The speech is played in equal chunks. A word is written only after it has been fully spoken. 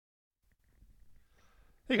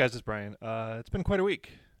Hey guys, it's Brian. It's been quite a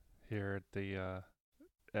week here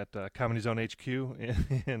at the Comedy Zone HQ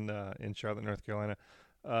in Charlotte, North Carolina.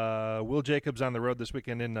 Will Jacobs on the road this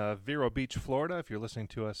weekend in Vero Beach, Florida. If you're listening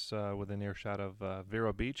to us within earshot of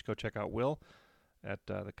Vero Beach, go check out Will at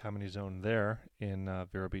the Comedy Zone there in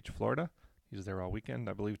Vero Beach, Florida. He's there all weekend.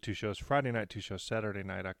 I believe 2 shows Friday night, 2 shows Saturday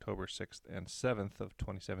night, October 6th and 7th of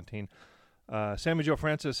 2017. Sammy Joe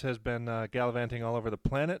Francis has been gallivanting all over the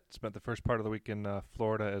planet. Spent the first part of the week in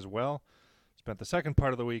Florida as well. Spent the second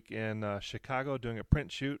part of the week in Chicago doing a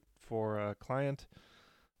print shoot for a client.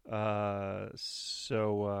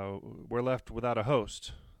 So we're left without a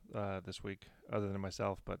host this week, other than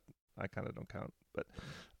myself, but I kind of don't count. But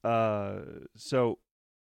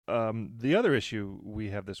the other issue we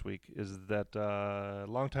have this week is that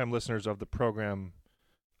longtime listeners of the program,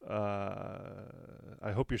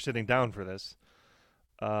 I hope you're sitting down for this.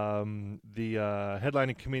 The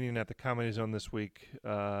headlining comedian at the Comedy Zone this week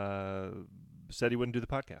said he wouldn't do the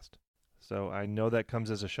podcast. So I know that comes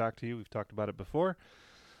as a shock to you. We've talked about it before,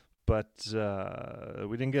 but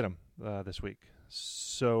we didn't get him this week.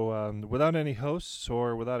 So without any hosts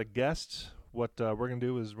or without a guest, what we're going to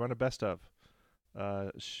do is run a best of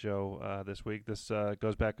show this week. This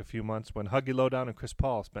goes back a few months when Huggy Lowdown and Chris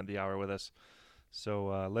Paul spent the hour with us.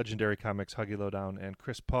 So legendary comics Huggy Lowdown and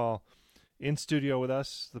Chris Paul in studio with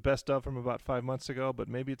us. The best of from about 5 months ago, but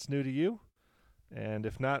maybe it's new to you. And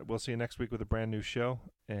if not, we'll see you next week with a brand new show.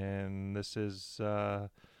 And this is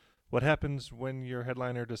what happens when your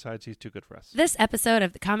headliner decides he's too good for us. This episode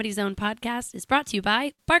of the Comedy Zone podcast is brought to you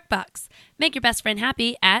by BarkBox. Make your best friend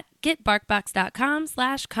happy at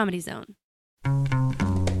getbarkbox.com/comedyzone.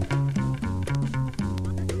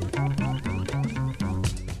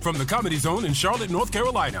 From the Comedy Zone in Charlotte, North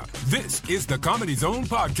Carolina, this is the Comedy Zone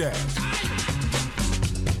Podcast.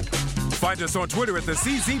 Find us on Twitter at the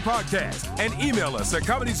CZ Podcast and email us at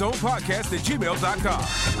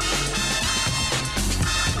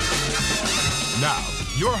comedyzonepodcast@gmail.com. Now,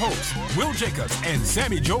 your hosts, Will Jacobs and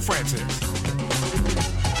Sammy Joe Francis.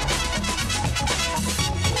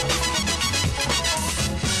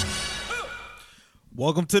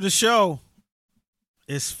 Welcome to the show.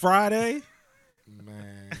 It's Friday.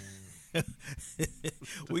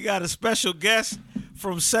 We got a special guest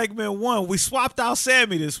from segment 1. We swapped out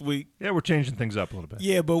Sammy this week. Yeah, we're changing things up a little bit.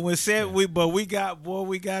 Yeah, but when we got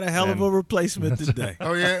a hell of a replacement today.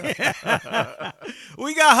 Oh yeah,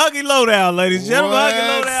 we got Huggy Lowdown, ladies and gentlemen.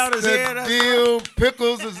 Huggy Lowdown is here. The deal,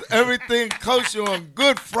 pickles is everything kosher on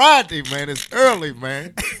Good Friday, man. It's early,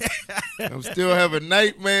 man. I'm still having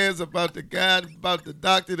nightmares about the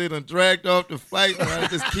doctor that done dragged off the flight, and I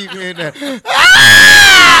just keep hearing that.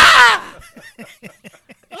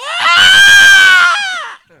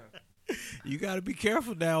 You got to be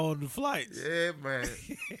careful now on the flights. Yeah, man.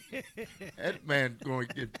 That man going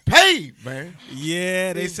to get paid, man.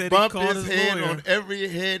 Yeah, they said he bumped called his his head lawyer on every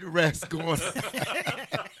headrest going.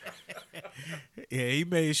 Yeah, he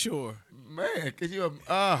made sure. Man, can you?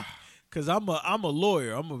 Cause I'm a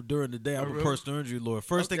lawyer. During the day I'm a really? personal injury lawyer.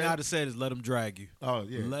 First thing I'd have said is let him drag you. Oh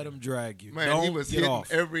yeah. Let him drag you. Man, Don't he was get hitting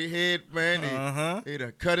off. every head, man. He Uh-huh.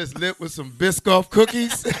 done cut his lip with some Biscoff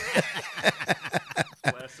cookies.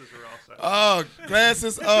 Glasses are all set. Oh,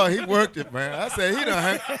 glasses. Oh, he worked it, man. I said he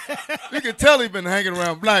done. You can tell he been hanging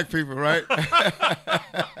around black people, right?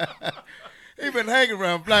 He been hanging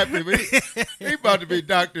around black people. He about to be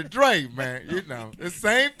Dr. Dre, man. You know, the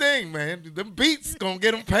same thing, man. Them beats gonna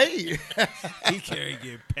get him paid. He can't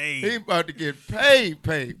get paid. He about to get paid,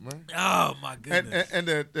 man. Oh my goodness. And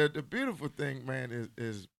the beautiful thing, man,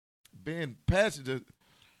 is being passengers.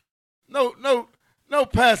 No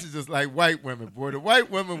passengers like white women, boy. The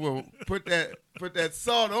white women will put that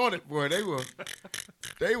salt on it, boy. They will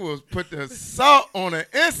put the salt on an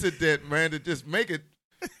incident, man, to just make it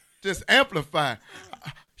just amplify.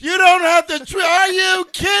 You don't have to are you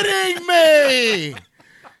kidding me?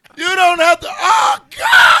 You don't have to. Oh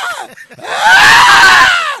God!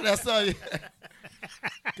 Ah! That's all you.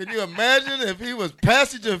 Can you imagine if he was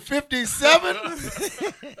passenger 57?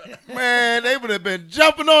 Man, they would have been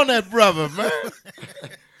jumping on that brother, man.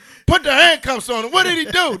 Put the handcuffs on him. What did he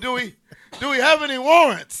do? Do we have any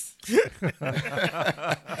warrants?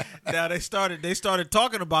 Now they started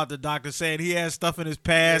talking about the doctor, saying he has stuff in his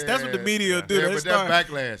past. That's what the media do. Yeah, but that's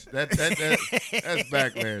backlash. That's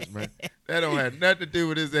backlash, man. That don't have nothing to do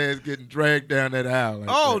with his ass getting dragged down that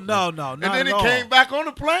aisle. No, and then he all. came back on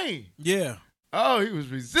the plane. Yeah. Oh, he was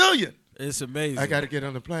resilient. It's amazing. I got to get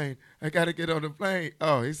on the plane. I got to get on the plane.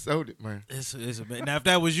 Oh, he sold it, man. It's amazing. Now, if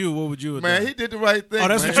that was you, what would you have Man, done? he did the right thing. Oh,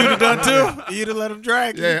 that's man. what you'd have done too? You'd have let him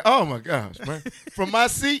drag you? Yeah. Oh my gosh, man. From my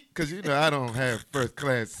seat, because I don't have first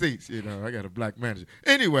class seats. I got a black manager.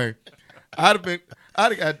 Anyway, I'd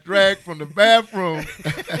have got dragged from the bathroom.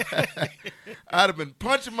 I'd have been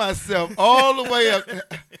punching myself all the way up.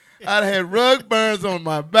 I'd have had rug burns on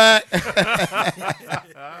my back.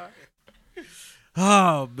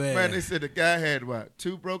 Oh, man. Man, they said the guy had what?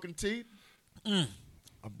 2 broken teeth,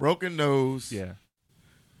 a broken nose. Yeah.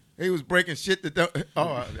 He was breaking shit that don't.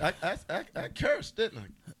 Oh, I cursed, didn't I?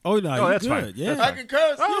 Oh, no, Oh, you that's good. fine. Yeah. I can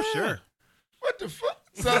curse. Oh, Yeah. sure. What the fuck?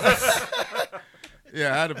 So,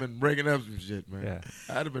 yeah, I'd have been breaking up some shit, man. Yeah.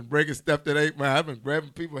 I'd have been breaking stuff that ain't mine. I've been grabbing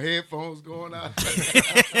people's headphones, going out.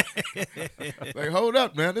 Like, hold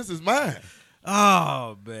up, man, this is mine.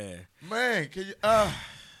 Oh, man. Man, can you?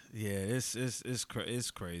 Yeah, it's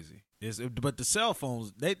crazy. But the cell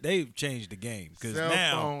phones, they've changed the game.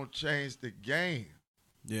 Cell phone changed the game,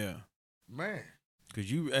 Yeah. man.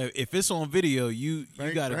 Because if it's on video, you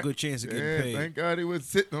got a Thank- good chance of getting yeah, paid. Thank God he was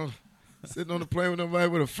sitting on the plane with nobody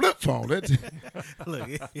with a flip phone. That Look,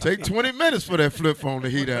 take 20 minutes for that flip phone to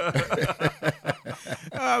heat up.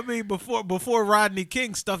 I mean, before Rodney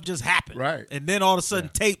King, stuff just happened, Right. And then all of a sudden,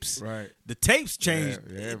 tapes, Right. the tapes changed.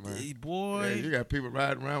 Yeah, man. Boy, Yeah, you got people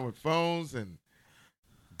riding around with phones and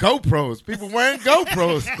GoPros. People wearing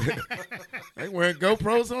GoPros. They wearing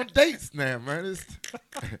GoPros on dates now, man.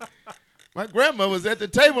 My grandma was at the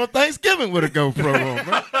table on Thanksgiving with a GoPro on,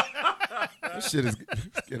 man. This shit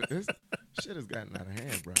has gotten out of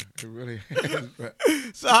hand, bro. It really has, bro.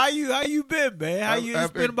 so how you been, man? It's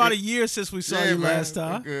I've been been about good. a year since we saw Yeah, you man, last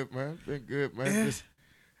time. Been good, man. Been good, man. Yeah.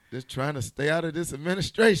 Just trying to stay out of this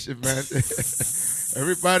administration, man.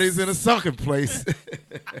 Everybody's in a sunken place.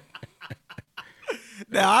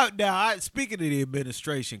 Now, speaking of the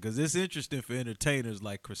administration, because it's interesting for entertainers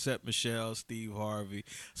like Chrisette Michelle, Steve Harvey.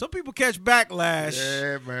 Some people catch backlash.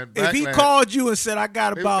 Yeah, man. If he Backlash. called you and said, "I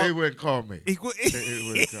got about," He wouldn't call me. he He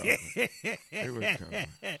wouldn't call me. He wouldn't call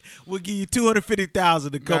me. we'll give you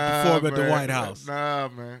 $250,000 to come perform at the man. White House. Nah,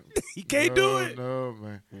 man. He can't do it. No,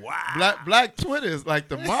 man. Wow. Black Twitter is like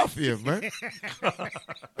the mafia, man.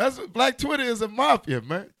 That's what Black Twitter is, a mafia,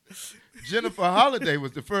 man. Jennifer Holliday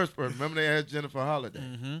was the first person. Remember they asked Jennifer Holliday?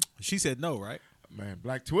 Mm-hmm. She said no, right? Man,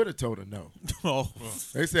 Black Twitter told her no. Oh.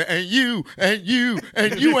 They said, and you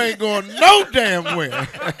ain't going no damn where.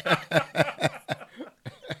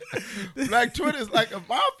 Black Twitter is like a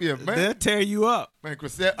mafia, man. They'll tear you up. Man,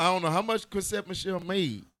 Chrisette, I don't know how much Chrisette Michelle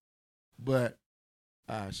made, but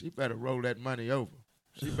she better roll that money over.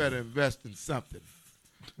 She better invest in something.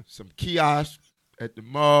 Some kiosks at the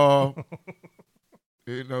mall.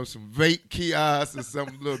 Some vape kiosks or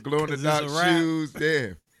some little glow-in-the-dark shoes.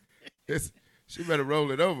 Yeah. She better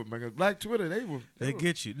roll it over, man. Because Black Twitter, They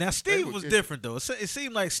get you. Now, Steve was different, though. It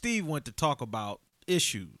seemed like Steve went to talk about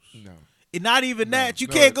issues. No. And not even that. You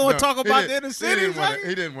can't go and talk about the inner cities.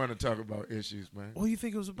 He didn't want to talk about issues, man. What do you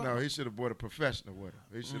think it was about? No, he should have brought a professional with him.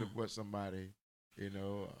 He should have brought somebody, an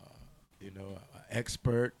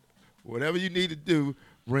expert. Whatever you need to do,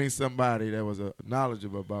 bring somebody that was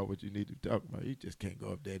knowledgeable about what you need to talk about. You just can't go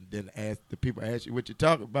up there and then ask you what you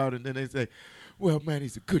talk about, and then they say, "Well, man,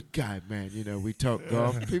 he's a good guy, man. We talk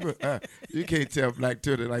golf." People, you can't tell Black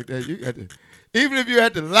Twitter like that. You got to, even if you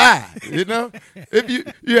had to lie,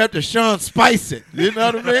 if you have to Sean Spice it. You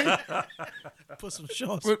know what I mean? Put some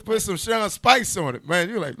Sean. Put some Sean Spice on it, man.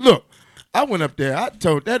 You're like, look, I went up there. I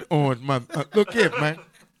told that orange man, look here, man.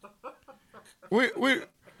 We.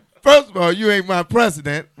 First of all, you ain't my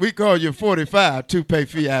president. We call you 45, toupee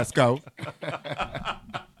fiasco.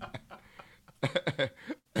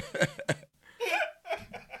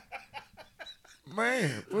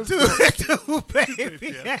 Man, what's Toupee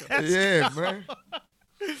fiasco. Yeah, man.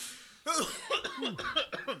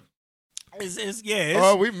 It's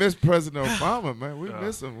We miss President Obama, man. We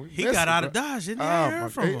miss him. he got out of Dodge, didn't he? I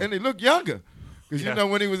heard from him. And he looked younger. Because,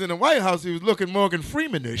 when he was in the White House, he was looking Morgan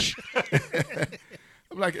Freeman-ish.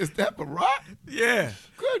 I'm like, is that Barack? Yeah.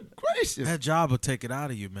 Good gracious. That job will take it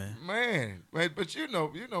out of you, man. Man, but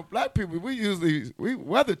black people, we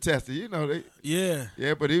weather tested, Yeah.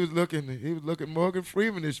 Yeah, but he was looking Morgan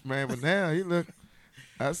Freeman-ish, man. But now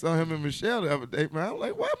I saw him and Michelle the other day, man. I was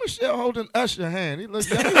like, why Michelle holding Usher's hand? He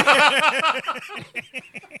looked young.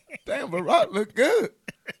 Damn, Barack looked good.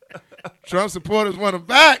 Trump supporters want him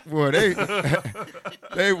back, boy.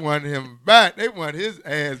 They want him back. They want his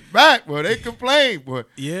ass back, boy. They complain, boy.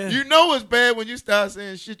 Yeah. You know it's bad when you start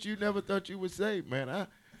saying shit you never thought you would say, man.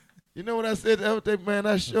 You know what I said the other day, man?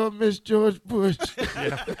 I sure miss George Bush.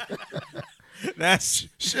 That's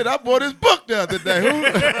Shit, I bought his book the other day.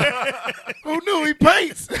 Who knew he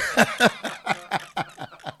paints?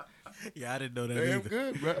 yeah, I didn't know that Damn either.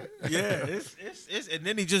 good, bro. Yeah, it's and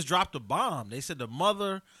then he just dropped a bomb. They said the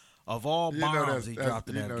mother of all bombs he dropped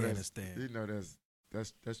in Afghanistan. You know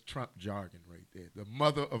that's Trump jargon right there. The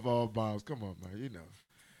mother of all bombs. Come on, man. You know,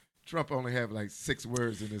 Trump only have like 6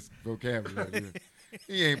 words in his vocabulary.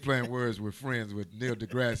 He ain't playing words with friends with Neil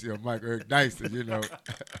deGrasse or Michael Eric Dyson. You know.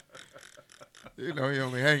 You know, he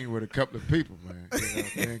only hanging with a couple of people, man. You know,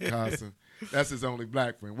 Ben Carson. That's his only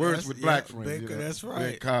black friend. Words with black friends. Ben, you know. that's right.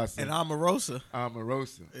 Ben Carson. And Omarosa.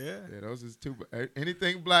 Omarosa. Yeah. Those is 2.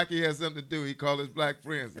 Anything black he has something to do, he call his black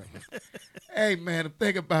friends. Hey, man, I'm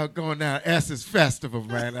thinking about going down to Essence Festival,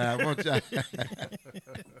 man. I want y'all.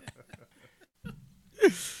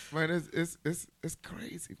 Man, it's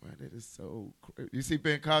crazy, man. It is so crazy. You see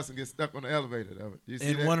Ben Carson get stuck on the elevator, though. You see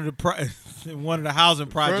In that? one of the housing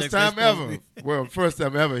projects. First time ever. Well, first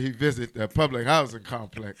time ever he visited a public housing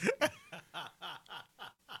complex.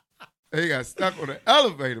 He got stuck on the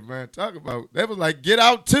elevator, man. Talk about that was like Get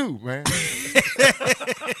Out 2, man.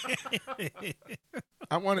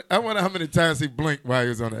 I wonder how many times he blinked while he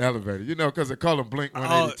was on the elevator. You know, because they call him Blink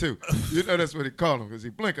 182. You know that's what they call him because he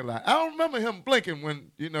blinked a lot. I don't remember him blinking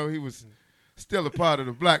when, you know, he was still a part of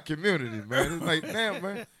the black community, man. It's like, damn,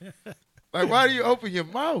 man. Like, why do you open your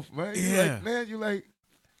mouth, man? You like, man,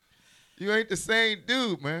 you ain't the same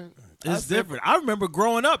dude, man. It's different. I remember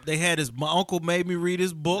growing up, they had my uncle made me read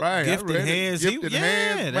his book, Right, Gifted Hands. Gifted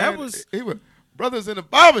Hands, that man. was He was brothers in the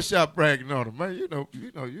barbershop bragging on him, man. You know,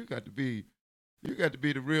 you got to be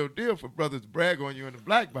the real deal for brothers to brag on you in the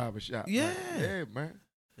black barbershop. Yeah. Man. Yeah, man.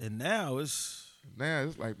 And now it's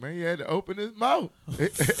like, man, he had to open his mouth.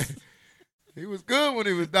 He was good when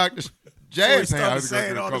he was Dr. Jazz Hands. I was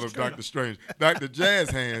going to call him Dr. Strange. Dr. Jazz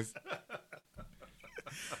Hands.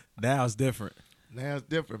 now it's different. Now it's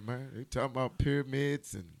different, man. They talking about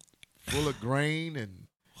pyramids and full of grain and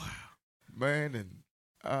man, and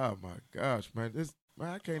oh my gosh, man,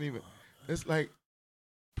 I can't even. It's like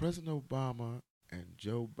President Obama and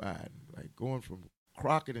Joe Biden, like going from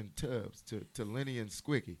Crockett and Tubbs to Lenny and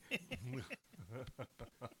Squiggy.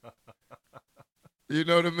 You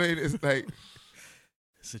know what I mean? It's like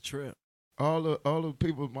it's a trip. All the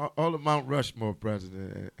people, all the Mount Rushmore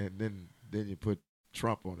president, and then you put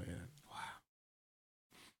Trump on there.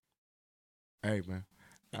 Hey, man,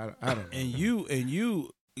 I don't know. And you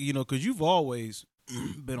know, because you've always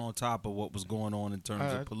been on top of what was going on in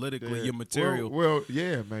terms of politically your material. Well,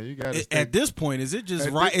 yeah, man, you got to. At this point, is it just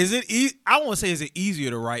right? Is it? I won't say is it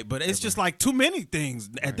easier to write, but it's just like too many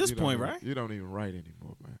things at this point, right? You don't even write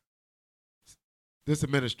anymore, man. This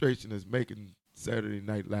administration is making Saturday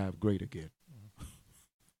Night Live great again.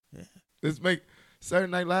 Yeah. Let's make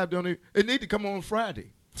Saturday Night Live it need to come on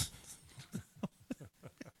Friday.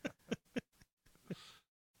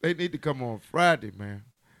 They need to come on Friday, man.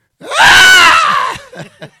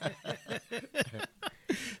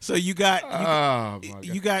 So you got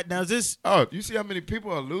now this. Oh, you see how many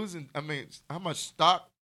people are losing? I mean, how much stock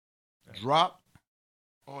dropped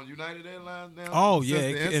on United Airlines now? Oh yeah,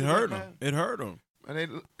 it hurt them. It hurt them.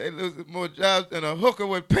 And they losing more jobs than a hooker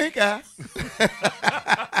with pink eye.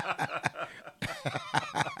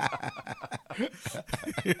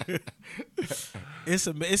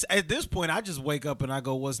 It's at this point I just wake up and I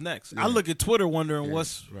go, what's next? Yeah. I look at Twitter wondering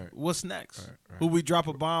what's next. Right. Who we drop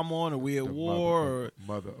a bomb on? Are we at war?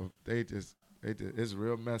 They just it's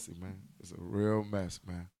real messy, man. It's a real mess,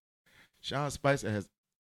 man. Sean Spicer has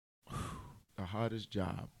the hardest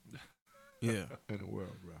job in the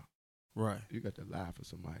world, bro. Right. You got to lie for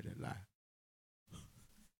somebody that lie.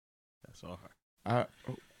 That's all right.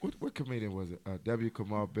 What comedian was it? W.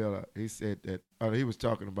 Kamau Bell. He said that. He was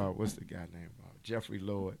talking about what's the guy name? Jeffrey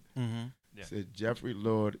Lord. Mm-hmm. Yeah. Said Jeffrey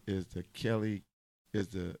Lord is the Kelly, is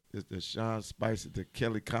the Sean Spicer, the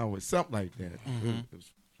Kelly Conway, something like that. Mm-hmm. It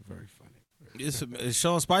was very funny.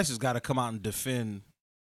 Sean Spicer's got to come out and defend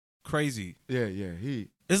crazy. Yeah.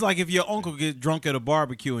 It's like if your uncle get drunk at a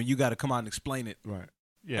barbecue and you got to come out and explain it. Right.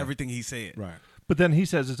 Yeah. Everything he said. Right. But then he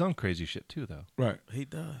says his own crazy shit too, though. Right. He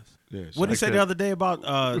does. Yeah. What did he say the other day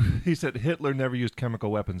about? He said Hitler never used chemical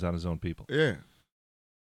weapons on his own people. Yeah.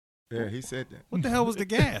 Yeah, he said that. What the hell was the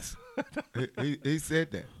gas? he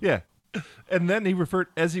said that. Yeah. And then he referred,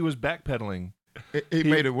 as he was backpedaling. He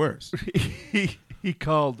made it worse. He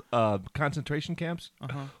called concentration camps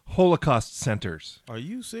Holocaust centers. Are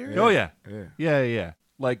you serious? Oh, yeah. Yeah.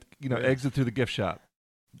 Like, exit through the gift shop.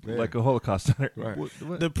 Yeah. Like a Holocaust center. Right. What?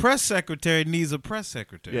 The press secretary needs a press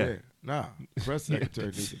secretary. Yeah. Nah, press secretary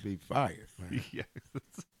needs to be fired, man. Yeah.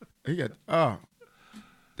 He got,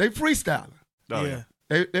 they freestyling. Oh, yeah.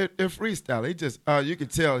 they're freestyle. He just you can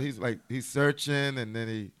tell he's searching, and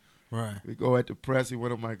then we go at the press. He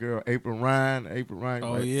went on my girl April Ryan.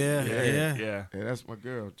 Oh like, yeah. That's my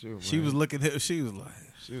girl too. Man. She was looking at. She was like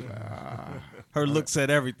her look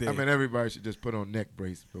said everything. I mean, everybody should just put on neck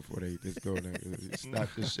brace before they just go there. Stop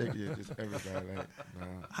just shaking it. Just everybody like. Nah.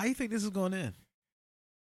 How you think this is going to end?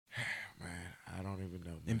 Man, I don't even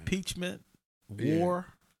know. Man. Impeachment, war.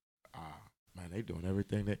 Man, they doing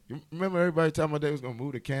everything. You remember everybody talking about they was gonna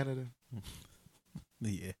move to Canada?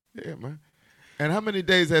 Yeah, man. And how many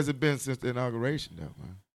days has it been since the inauguration, though,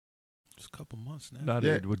 man? Just a couple months now.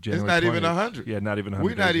 With January it's not 20th. even 100. Yeah, not even 100.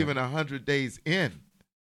 We're not even 100 days in.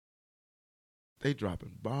 They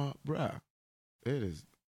dropping bomb, bruh. It is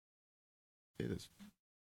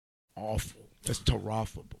awful. It's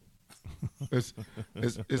terrible. It's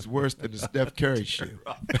worse than the Steph Curry shit.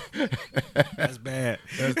 That's bad.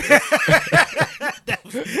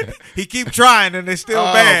 He keep trying and it's still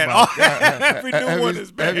bad. Every new one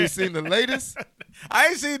is bad. Have you seen the latest? I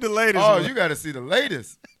ain't seen the latest. Oh, you got to see the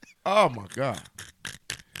latest. Oh my God!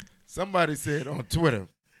 Somebody said on Twitter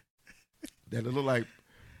that it look like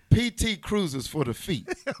PT Cruisers for the feet.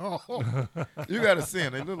 You got to see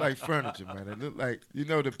them. They look like furniture, man. They look like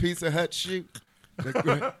the Pizza Hut shoe.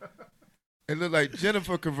 It looked like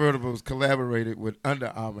Jennifer Convertibles collaborated with Under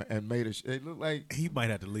Armour and made a. They look like he might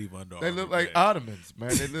have to leave Under Armour. They look like ottomans,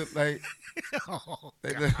 man. They look like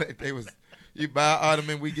they look like they was. You buy an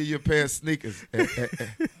ottoman, we give you a pair of sneakers. Man,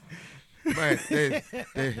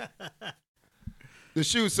 the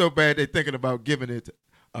shoe's so bad they thinking about giving it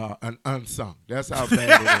an unsung. That's how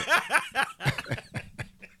bad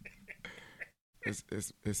it is.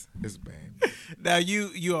 It's bad. Now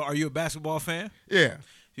are you a basketball fan? Yeah.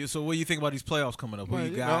 So what do you think about these playoffs coming up?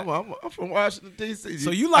 Well, I'm from Washington D.C. So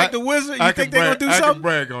you like the Wizards? You think they're gonna do something? I can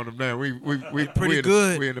brag on them, man. We pretty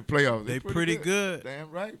good. We in the playoffs. They pretty good. Damn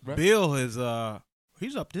right, bro. Bill is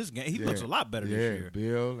he's up this game. He looks a lot better this year.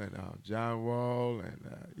 Bill and John Wall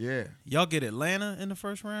and Y'all get Atlanta in the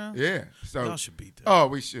first round? Yeah. So y'all should beat them. Oh,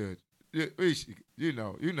 we should. We should. You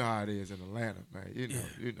know how it is in Atlanta, man. You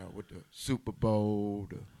know with the Super Bowl,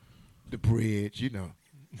 the bridge.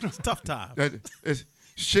 It's a tough time.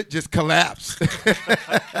 Shit just collapsed. Damn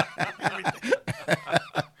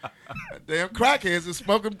crackheads are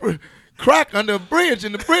smoking crack under a bridge,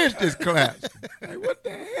 and the bridge just collapsed. Like, what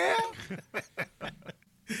the hell?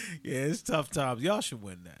 Yeah, it's tough times. Y'all should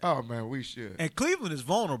win that. Oh man, we should. And Cleveland is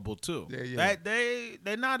vulnerable too. Yeah.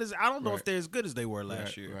 They're not as. I don't know if they're as good as they were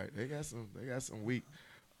last year. Right. They got some weak,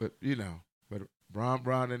 but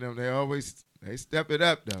Brown and them, they step it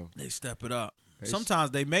up though. They step it up. Sometimes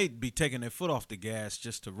they may be taking their foot off the gas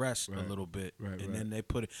just to rest a little bit, and then they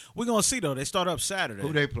put it. We're gonna see though. They start up Saturday.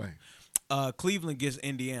 Who they playing? Cleveland gets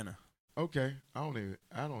Indiana. Okay, I don't even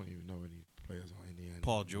know any players on Indiana.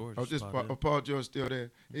 Paul George. Paul George still there?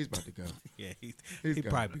 He's about to go. Yeah, he'll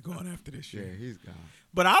probably be going after this year. Yeah, he's gone.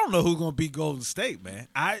 But I don't know who's gonna beat Golden State, man.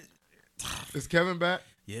 Is Kevin back?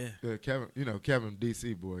 Yeah. Kevin. Kevin,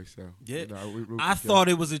 DC boy. So yeah, we I thought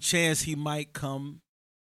it was a chance he might come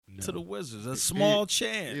to the Wizards. A small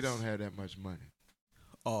chance. He don't have that much money.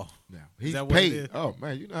 Oh, no, he's paid. Oh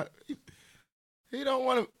man, he don't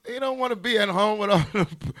want to be at home with all the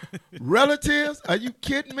relatives. Are you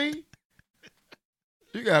kidding me?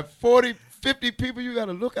 You got 40, 50 people you got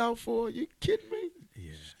to look out for. You kidding me?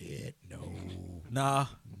 Yeah. Shit, no. Nah.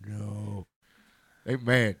 No. They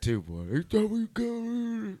mad too, boy. They thought we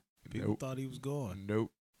going. People thought he was gone.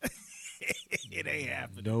 Nope. It ain't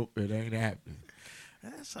happening. Nope, it ain't happening.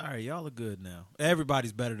 That's all right. Y'all are good now.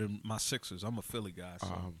 Everybody's better than my Sixers. I'm a Philly guy. So.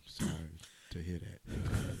 I'm sorry to hear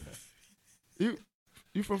that.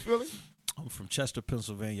 You from Philly? I'm from Chester,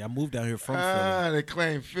 Pennsylvania. I moved down here from Philly. They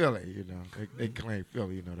claim Philly, They claim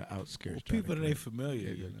Philly, the outskirts. Well, people that ain't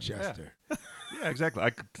familiar. Chester. Yeah, exactly.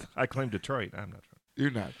 I claim Detroit. I'm not. You're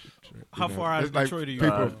not Detroit. How far out of Detroit are you?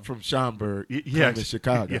 People from Schaumburg, claim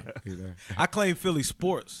Chicago. Yeah. I claim Philly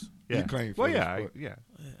sports. Yeah. You claim Philly sports. Yeah.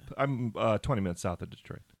 I'm 20 minutes south of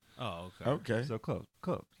Detroit. Oh, okay. So close.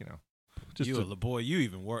 Just you a boy. You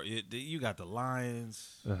even work. You got the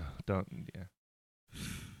Lions. Yeah.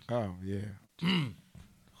 Oh yeah.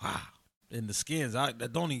 Wow. And the Skins.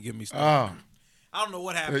 Don't even get me Oh. started. I don't know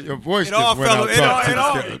what happened. Your voice it just all went fell.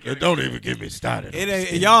 out. It don't even get me started. It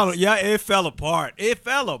ain't y'all. Yeah, it fell apart.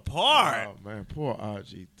 Oh man, poor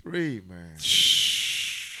RG3, man.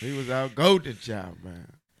 He was our golden child,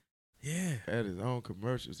 man. Yeah. Had his own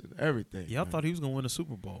commercials and everything. Y'all thought he was gonna win a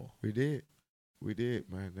Super Bowl. We did,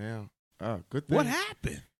 man. Now, good thing. What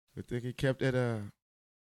happened? Good thing he kept that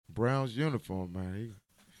Browns uniform, man. He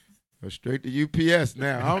go straight to UPS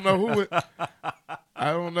now. I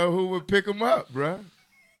don't know who would pick him up, bruh.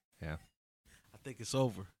 think it's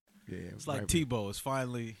over. Yeah, it's like Tebow. It's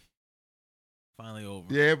finally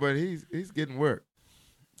over. Yeah, but he's getting work.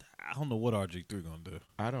 I don't know what RG3 gonna do.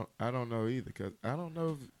 I don't know either, because I don't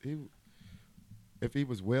know if he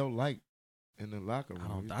was well liked in the locker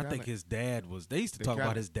room. I think his dad was. They used to talk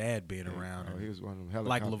about his dad being around. Oh, he was one of them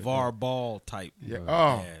like LeVar Ball type. Yeah.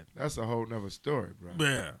 Dad. That's a whole nother story, bro.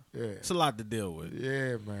 Yeah. It's a lot to deal with.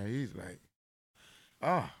 Yeah, man. He's like,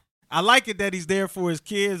 I like it that he's there for his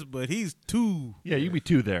kids, but he's too. Yeah, you be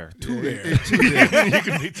two there. Two there. You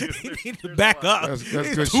can be two. He need to back up. That's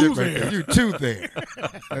good shit right there. You two there.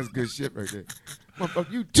 That's good shit right there.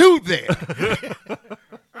 Motherfucker, you two there.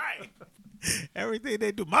 Right. Everything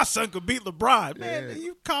they do. My son could beat LeBron. Man,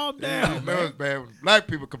 you calm down. You know it's bad when black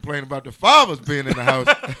people complain about the fathers being in the house.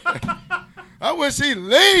 I wish he'd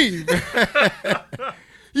leave.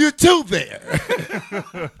 You two there.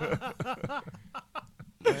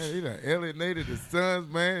 Man, he done alienated his sons,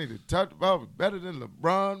 man. He done talked about was better than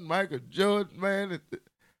LeBron, Michael Jordan, man.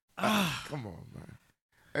 Come on, man.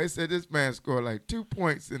 They said this man scored like 2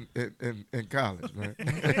 points in college, man.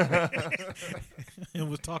 And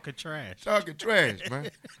was talking trash. Talking trash,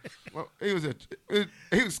 man. Well, he was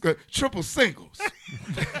triple singles.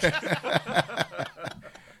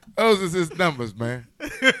 Those is his numbers, man.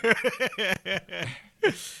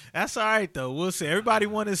 That's all right, though. We'll see. Everybody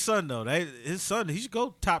want his son, though. His son, he should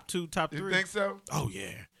go top 2, top 3. You think so? Oh,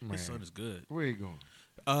 yeah. Man. His son is good. Where you going?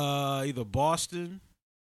 Either Boston,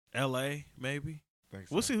 L.A., maybe.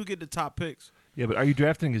 We'll see who get the top picks. Yeah, but are you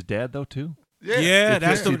drafting his dad, though, too? Yeah,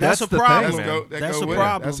 that's a problem. That's a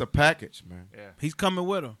problem. That's a package, man. Yeah. He's coming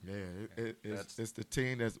with him. Yeah, it's the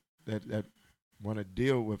team that want to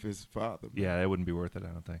deal with his father. Man. Yeah, that wouldn't be worth it, I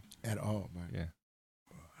don't think. At all, man. Yeah.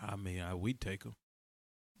 I mean, we'd take him.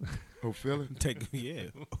 Oh, Philly? Yeah.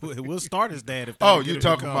 We'll start his dad. Oh, you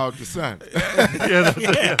talking about the son?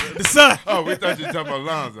 The son. Oh, we thought you were talking about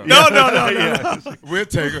Lonzo. No. We'll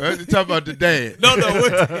take him. You talking about the dad. No.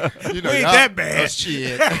 We ain't that bad. Oh,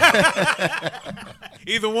 shit.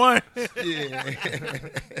 Either one. Yeah.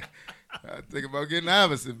 I think about getting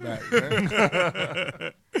Iverson back,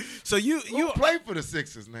 man. So you play for the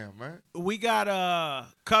Sixers now, man. We got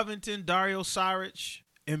Covington, Dario Saric,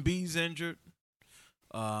 Embiid's injured.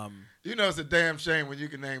 You know, it's a damn shame when you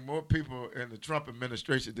can name more people in the Trump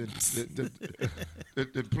administration than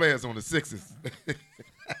players on the Sixers.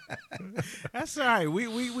 That's all right.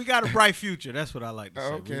 We got a bright future. That's what I like to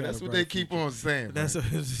say. Okay, that's what they keep on saying. That's what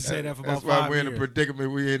they say that for about 5 years. That's why we're in the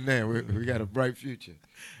predicament we're in now. We got a bright future.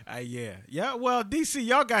 Yeah. Well, DC,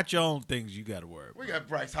 y'all got your own things you got to worry about. We got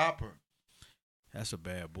Bryce Harper. That's a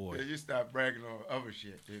bad boy. Yeah, you stop bragging on other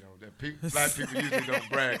shit, that black people usually don't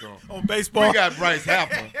brag on. On baseball? We got Bryce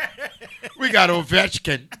Harper. We got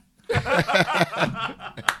Ovechkin.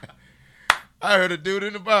 I heard a dude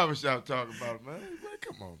in the barbershop talking about it, man.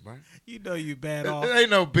 Come on, man. You know you bad off. There ain't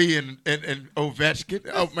no B in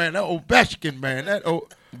Ovechkin. Oh, man, that Ovechkin, man. That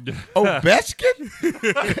Ovechkin?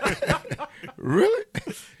 Really?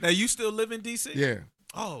 Now, you still live in D.C.? Yeah.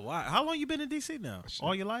 Oh, wow. How long you been in D.C. now?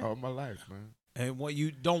 All your life? All my life, man. And what,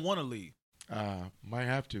 you don't want to leave? Might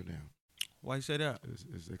have to now. Why you say that?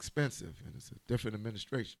 It's expensive, and it's a different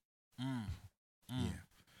administration. Yeah.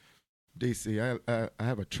 D.C., I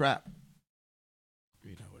have a trap.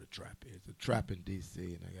 You know what a trap is. A trap in D.C.,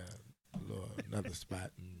 and I got another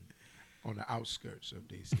spot on the outskirts of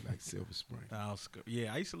D.C., like Silver Spring. The outskirts.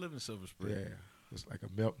 Yeah, I used to live in Silver Spring. Yeah. It's like a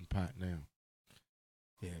melting pot now.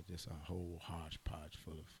 Yeah, just a whole hodgepodge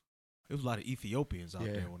full of. There was a lot of Ethiopians out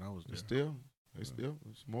there when I was there. It's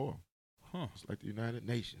more. Huh. It's like the United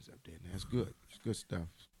Nations up there. That's good. It's good stuff.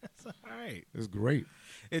 That's all right. It's great.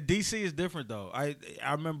 D.C. is different, though. I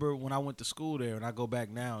remember when I went to school there, and I go back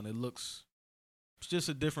now, and it's just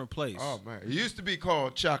a different place. Oh, man. It used to be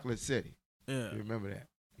called Chocolate City. Yeah. You remember that?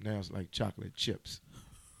 Now it's like chocolate chips.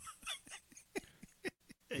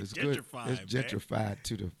 It's gentrified. It's gentrified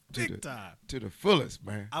to the fullest,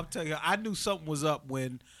 man. I'll tell you, I knew something was up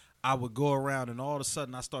when I would go around, and all of a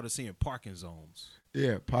sudden I started seeing parking zones.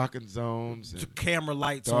 Yeah, parking zones. And camera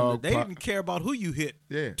lights on it. They didn't care about who you hit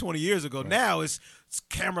 20 years ago. Right. Now it's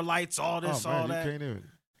camera lights, all this, all that. You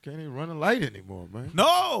can't even run a light anymore, man.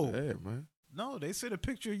 No. Yeah, man. No, they sent a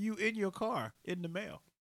picture of you in your car in the mail.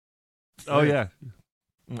 Oh, yeah.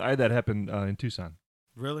 I had that happen in Tucson.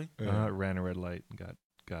 Really? Ran a red light and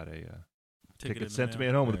got a ticket sent to me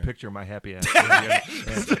at home with a picture of my happy ass.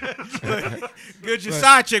 Good, your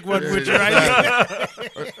side chick wasn't with you, right?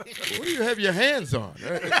 What do you have your hands on?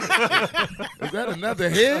 Is that another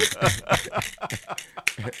head?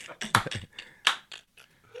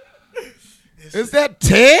 Is that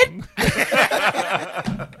Ted?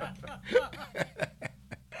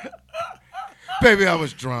 Baby, I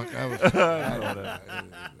was drunk.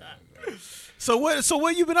 So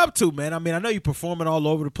what you been up to, man? I mean, I know you're performing all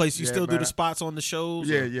over the place. You still do the spots on the shows?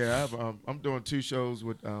 Yeah. I'm doing 2 shows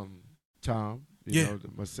with Tom, you know,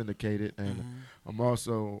 my syndicated, and I'm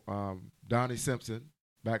also Donnie Simpson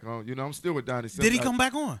back on. You know, I'm still with Donnie Simpson. Did he come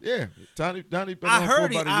back on? Yeah, Donnie been I on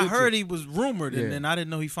heard for about a I year heard too. he was rumored, and then I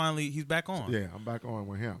didn't know he's back on. Yeah, I'm back on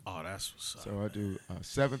with him. Oh, that's what's up. So I do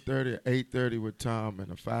 7:30, 8:30 with Tom,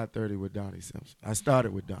 and a 5:30 with Donnie Simpson. I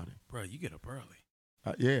started with Donnie. Bro, you get up early.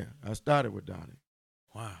 Yeah, I started with Donnie.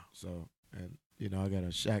 Wow. So, and you know, I got a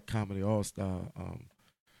Shaq Comedy All Star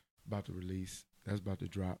about to release. That's about to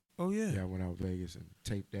drop. Oh yeah. Yeah, I went out to Vegas and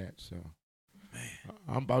taped that. So, man,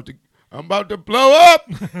 I'm about to blow up.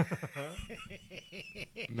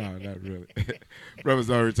 No, not really. Brothers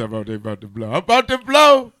already talking about they about to blow. I'm about to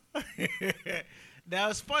blow. Now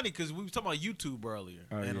it's funny because we were talking about YouTube earlier,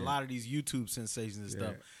 and a lot of these YouTube sensations and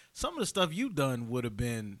stuff. Some of the stuff you done would have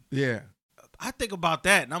been. Yeah. I think about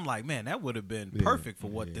that, and I'm like, man, that would have been perfect for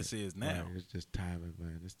what this is now. Right. It's just timing,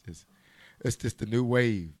 man. It's just the new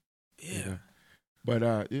wave. Yeah. You know?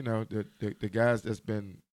 But you know, the guys that's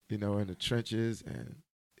been, you know, in the trenches and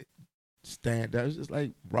stand up, it's just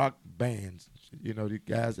like rock bands. You know, the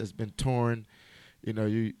guys that's been touring. You know,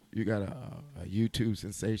 you got a YouTube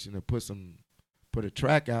sensation to put a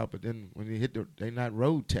track out, but then when you hit they not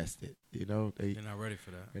road tested. You know, they're not ready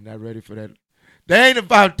for that. They're not ready for that. They ain't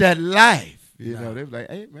about that life. You know, they're like,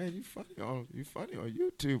 hey man, you funny on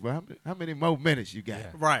YouTube, but how many more minutes you got?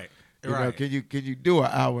 Yeah. Right. You know, can you do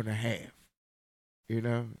an hour and a half? You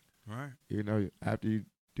know? Right. You know, after you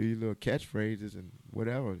do your little catchphrases and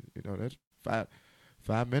whatever, you know, that's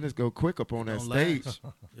 5 minutes go quick up on that stage.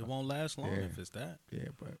 It won't last long if it's that. Yeah,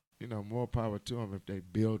 but you know, more power to them if they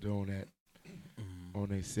build on that on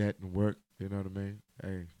their set and work, you know what I mean?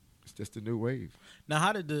 Hey, it's just a new wave. Now,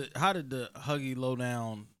 how did the Huggy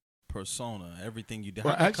Lowdown persona, everything you did,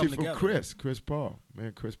 well, how did actually it come from together? Chris Paul.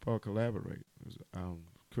 Man, Chris Paul collaborate. It was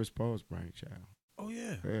Chris Paul's brainchild. Oh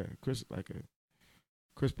yeah. Yeah, Chris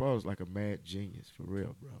Paul is like a mad genius for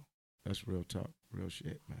real, bro. That's real talk, real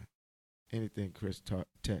shit, man. Anything Chris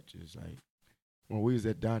touches, like when we was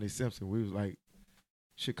at Donnie Simpson, we was like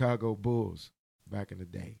Chicago Bulls back in the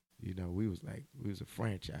day. You know, we was a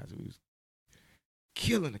franchise. We was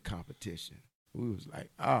killing the competition. We was like,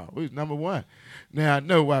 we was number one. Now I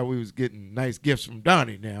know why we was getting nice gifts from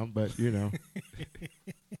Donnie now, but you know,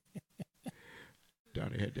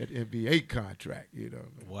 Donnie had that NBA contract. You know,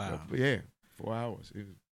 wow. But yeah, 4 hours.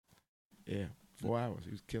 4 hours.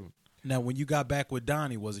 He was killing. Now, when you got back with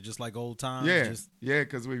Donnie, was it just like old times? Yeah,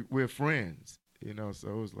 because we're friends. You know, so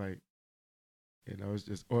it was like, you know, it's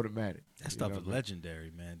just automatic. That stuff is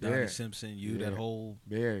legendary, man. Donnie Simpson, that whole.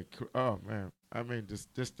 Yeah. Oh man. I mean,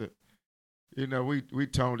 just the. You know, we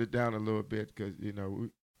toned it down a little bit because, you know,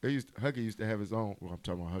 Huggy used to have his own. Well, I'm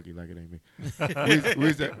talking about Huggy like it ain't me.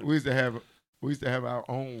 we used to have our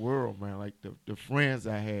own world, man. Like the friends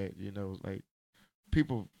I had, you know, like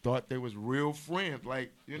people thought they was real friends.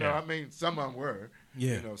 Like, you know, I mean, some of them were.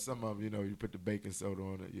 Yeah. You know, some of them, you know, you put the baking soda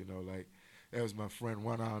on it. You know, like that was my friend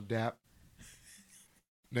One Arm Dap.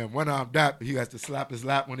 Now, One Arm Dap, he has to slap his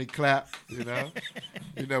lap when he clapped, you know.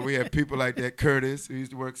 You know, we had people like that. Curtis, who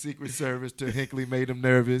used to work Secret Service till Hinckley made him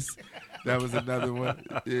nervous. That was another one.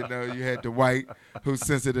 You know, you had the White, who's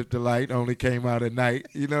sensitive to light, only came out at night.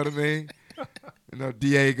 You know what I mean? You know,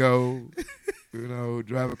 Diego, you know,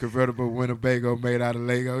 drive a convertible Winnebago made out of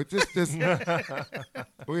Lego. It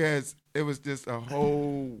was just a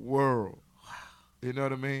whole world. You know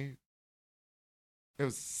what I mean? There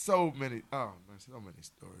was so many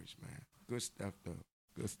stories, man. Good stuff, though.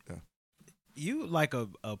 Good stuff. You like a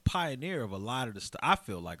pioneer of a lot of the stuff. I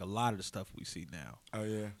feel like a lot of the stuff we see now. Oh,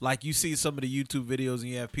 yeah. Like you see some of the YouTube videos and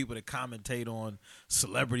you have people that commentate on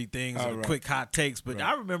celebrity things and quick hot takes. But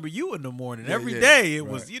I remember you in the morning. Every day it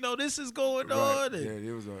was, you know, this is going on. And yeah,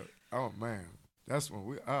 it was man. That's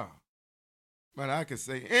when man, I could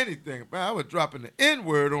say anything. Man, I was dropping the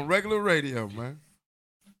N-word on regular radio, man.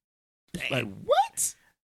 Like, what?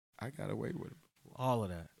 I got away with it before. All of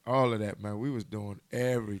that. All of that, man. We was doing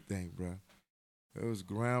everything, bro. It was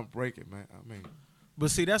groundbreaking, man. I mean.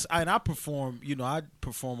 But see, I perform, you know, I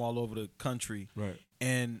perform all over the country. Right.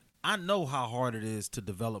 And I know how hard it is to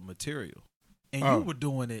develop material. And you were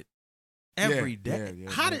doing it every day.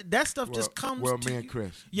 Yeah, how did that stuff just come to me and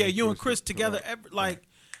Chris. Yeah, you and Chris together.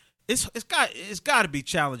 It's got to be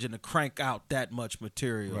challenging to crank out that much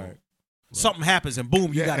material. Right. Something happens and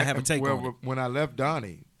boom, you got to have a take on it. When I left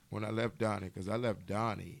Donnie, because I left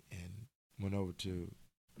Donnie and went over to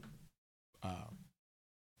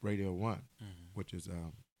Radio 1, which is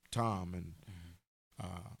Tom and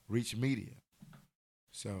Reach Media.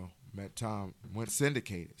 So met Tom, went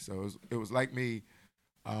syndicated. So it was like me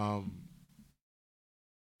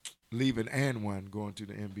leaving and one going to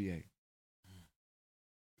the NBA.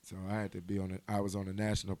 So I had to be I was on a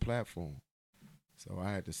national platform. So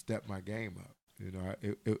I had to step my game up. You know,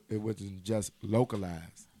 it wasn't just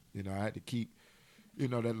localized. You know, I had to keep, you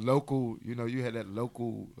know, that local, you know, you had that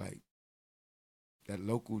local, like, that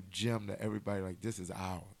local gym that everybody, like, this is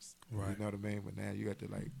ours. Right. You know what I mean? But now you got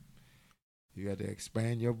to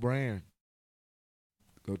expand your brand,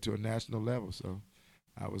 go to a national level. So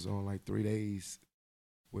I was on like 3 days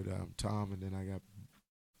with Tom, and then I got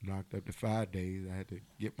knocked up to 5 days. I had to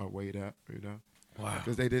get my weight up, you know. Wow.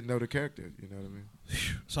 Because they didn't know the character, you know what I mean?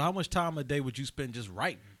 So how much time a day would you spend just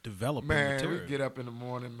writing, developing material? Man, we get up in the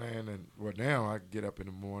morning, man, and well, now I get up in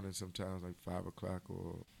the morning sometimes like 5 o'clock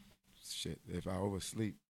or shit. If I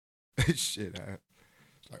oversleep, shit,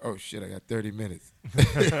 like, oh shit, I got 30 minutes.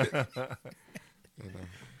 You know,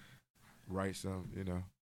 write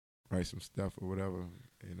some stuff or whatever,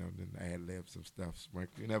 you know, then ad-lib some stuff.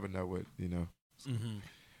 You never know what, you know,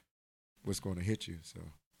 what's going to hit you, so.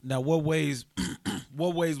 Now, what ways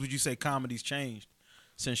would you say comedy's changed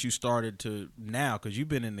since you started to now? Because you've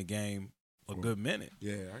been in the game a good minute.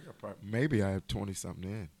 Yeah, maybe I have 20-something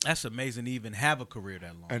in. That's amazing to even have a career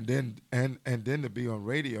that long. And then to be on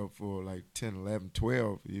radio for like 10, 11,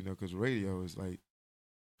 12, you know, because radio is like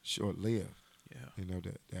short-lived. Yeah. You know,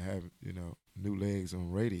 to have, you know, new legs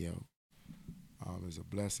on radio is a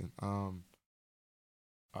blessing.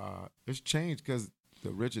 It's changed because the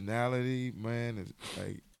originality, man, is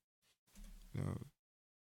like, you know,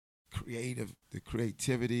 the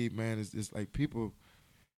creativity, man, is just like people,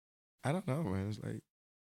 I don't know, man. It's like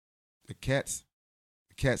the cats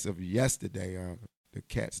of yesterday are the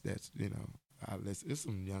cats that's, you know, there's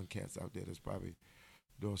some young cats out there that's probably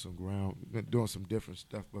doing some different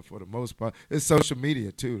stuff, but for the most part, it's social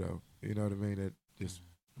media too, though. You know what I mean? That just,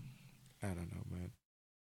 I don't know, man.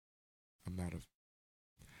 I'm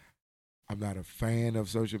not a fan of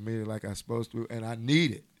social media like I'm supposed to, and I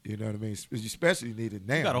need it. You know what I mean? Especially need it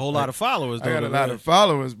now. You got a whole lot of followers, though. I got a lot of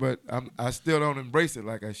followers, but I still don't embrace it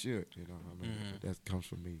like I should. You know, I mean, that comes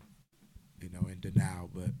from me, you know, in denial.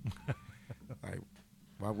 But like,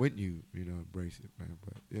 why wouldn't you, you know, embrace it, man?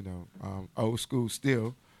 But you know, old school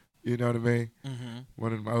still. You know what I mean? Mm-hmm.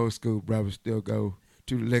 One of my old school brothers still go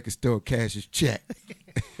to the liquor store, cash his check.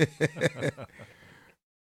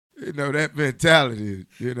 You know, that mentality,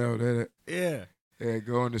 you know, that. Yeah. Yeah,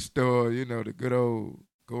 go in the store, you know, the good old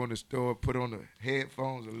go in the store, put on the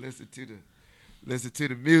headphones and listen to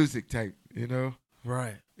the music type, you know?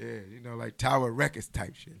 Right. Yeah, you know, like Tower Records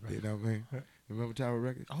type shit, right. You know what I mean? Remember Tower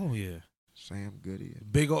Records? Oh, yeah. Sam Goody.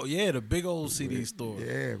 The big old CD store.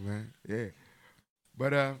 Yeah, man, yeah.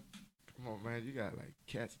 But, come on, man, you got, like,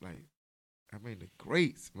 cats like, I mean, the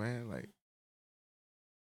greats, man, like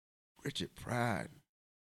Richard Pryor,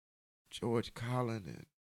 George Carlin, and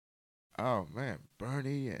oh man,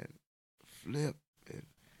 Bernie and Flip, and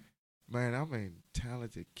man, I mean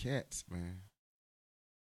talented cats, man.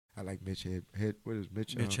 I like Mitch what is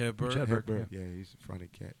Mitch? Mitch Hedberg. Yeah, he's a funny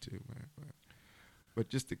cat too, man. But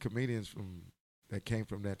just the comedians that came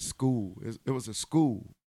from that school. It was a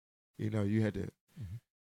school. You know, you had to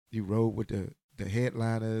you rode with the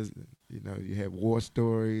headliners. You know, you had war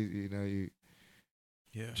stories. You know,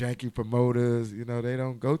 janky promoters. You know, they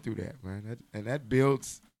don't go through that, man. That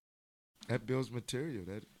builds material.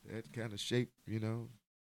 That kind of shape, you know,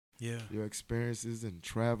 your experiences and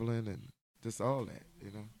traveling and just all that,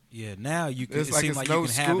 you know. Yeah, now you can. It's like it's like no you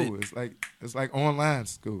can school. Have it. It's like online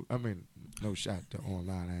school. I mean, no shot to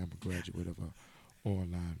online. I am a graduate of a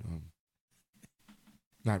online.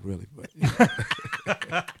 Not really, but.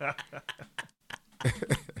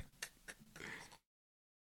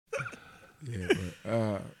 Yeah,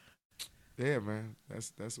 but. Yeah, man,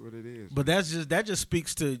 that's what it is. But that just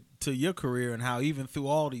speaks to your career and how even through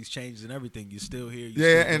all these changes and everything, you're still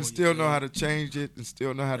here. And still know how to change it, and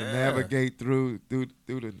still know how to navigate through the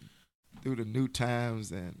new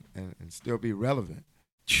times, and still be relevant.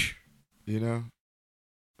 You know,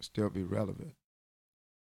 still be relevant.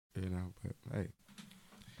 You know, but hey,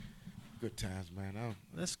 good times, man.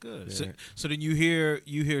 That's good. Yeah. So then you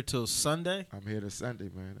here till Sunday? I'm here till Sunday,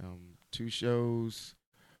 man. 2 shows.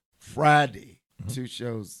 Friday, 2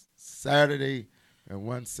 shows Saturday, and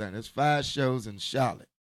 1 Sunday. There's 5 shows in Charlotte.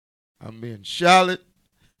 I'm in Charlotte,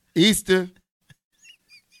 Easter,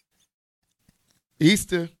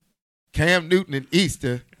 Cam Newton and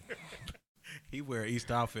Easter. He wear an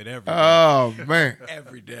Easter outfit every day. Oh, man.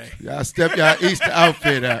 Every day. Y'all step y'all Easter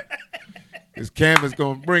outfit up. Because Cam is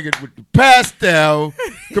going to bring it with the pastel,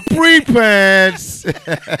 capri pants.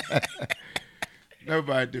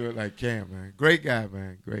 Nobody do it like Cam, man. Great guy,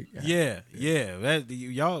 man. Great guy. Yeah.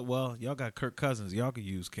 Y'all got Kirk Cousins. Y'all can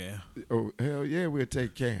use Cam. Oh, hell yeah, we'll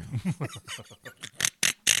take Cam.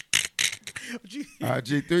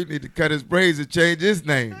 G3 need to cut his braids and change his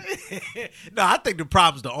name. No, I think the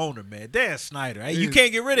problem's the owner, man. Dan Snyder. You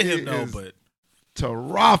can't get rid of him, though, but.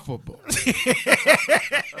 Terroffable.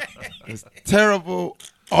 It's terrible,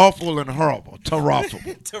 awful, and horrible.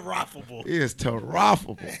 Terroffable. He is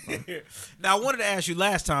terroffable. Now, I wanted to ask you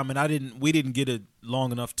last time, and we didn't get it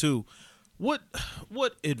long enough, too. What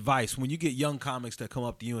advice, when you get young comics that come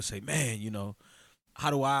up to you and say, man, how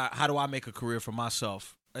do I make a career for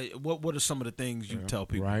myself? What are some of the things you tell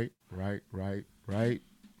people? Right. Read.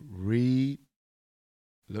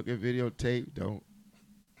 Look at videotape. Don't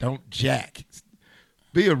jack.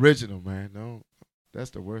 Be original, man. That's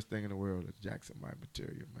the worst thing in the world is jack somebody's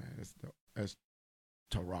material, man. That's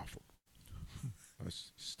terroffable.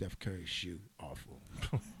 That's Steph Curry's shoe, awful.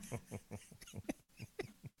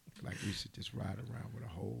 Like you should just ride around with a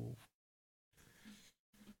whole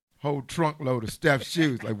trunk load of Steph's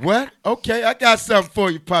shoes. Like, what? Okay, I got something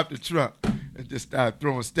for you. Pop the trunk and just start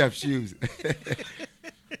throwing Steph's shoes.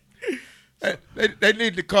 They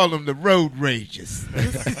need to call them the road rages.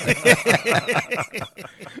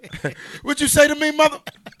 What'd you say to me, mother?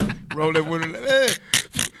 Roll that window. Hey,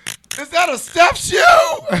 is that a Steph shoe?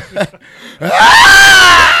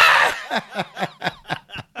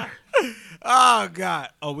 Oh, God.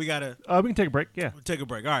 Oh, we got to. We can take a break. Yeah. We'll take a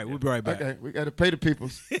break. All right, we'll be right back. Okay, we got to pay the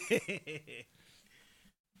peoples.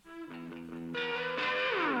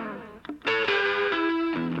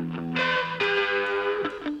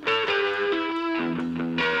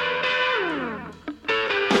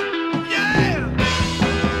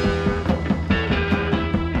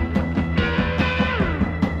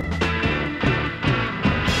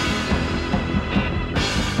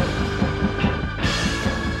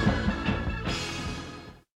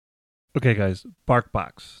 Okay, guys,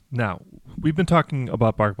 BarkBox. Now, we've been talking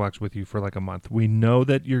about BarkBox with you for like a month. We know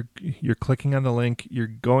that you're clicking on the link, you're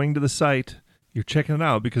going to the site, you're checking it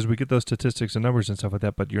out because we get those statistics and numbers and stuff like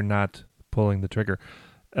that, but you're not pulling the trigger.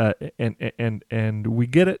 And we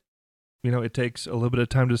get it. It takes a little bit of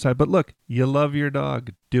time to decide. But look, you love your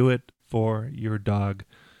dog. Do it for your dog.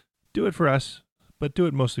 Do it for us, but do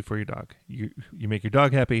it mostly for your dog. You make your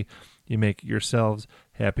dog happy. You make yourselves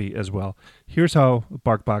happy as well. Here's how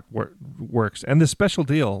BarkBox works. And this special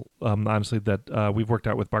deal, honestly, that we've worked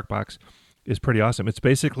out with BarkBox is pretty awesome. It's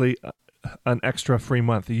basically an extra free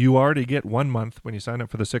month. You already get 1 month when you sign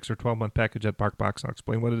up for the 6 or 12-month package at BarkBox. I'll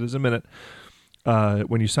explain what it is in a minute.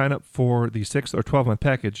 When you sign up for the 6 or 12-month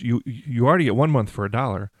package, you already get 1 month for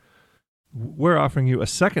 $1. We're offering you a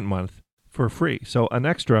second month for free. So an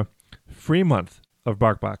extra free month of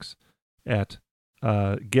BarkBox at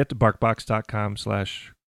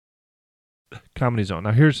getbarkbox.com/comedyzone.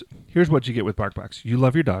 Now here's what you get with BarkBox. You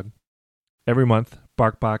love your dog. Every month,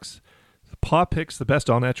 BarkBox paw picks the best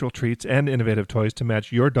all-natural treats and innovative toys to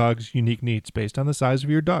match your dog's unique needs based on the size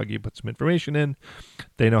of your dog. You put some information in.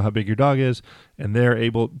 They know how big your dog is, and they're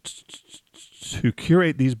able to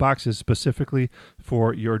curate these boxes specifically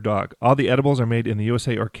for your dog. All the edibles are made in the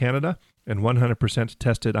USA or Canada and 100%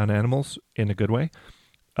 tested on animals in a good way.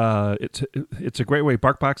 It's a great way.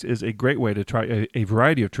 BarkBox is a great way to try a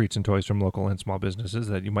variety of treats and toys from local and small businesses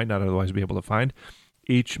that you might not otherwise be able to find.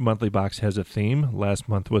 Each monthly box has a theme. Last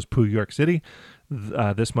month was Pooh York City.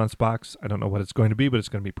 This month's box, I don't know what it's going to be, but it's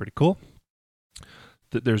going to be pretty cool.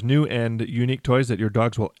 There's new and unique toys that your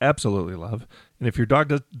dogs will absolutely love. And if your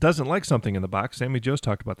dog doesn't like something in the box, Sammy Joe's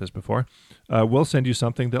talked about this before, we'll send you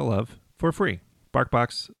something they'll love for free.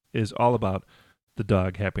 BarkBox is all about the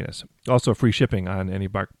dog happiness. Also free shipping on any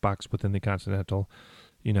BarkBox within the continental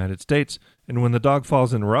United States. And when the dog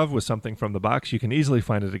falls in love with something from the box, you can easily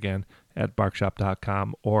find it again at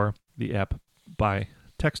barkshop.com or the app by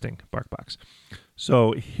texting BarkBox.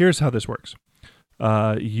 So here's how this works.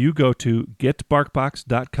 You go to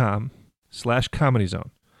getbarkbox.com/comedyzone.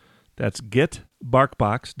 That's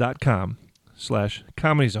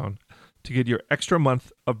getbarkbox.com/comedyzone to get your extra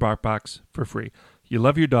month of BarkBox for free. You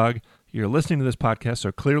love your dog. You're listening to this podcast,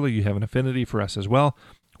 so clearly you have an affinity for us as well.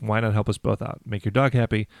 Why not help us both out? Make your dog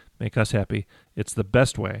happy, make us happy. It's the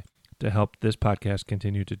best way to help this podcast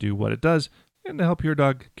continue to do what it does and to help your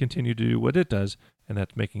dog continue to do what it does, and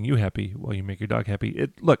that's making you happy while you make your dog happy.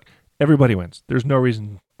 Look, everybody wins. There's no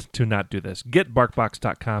reason to not do this.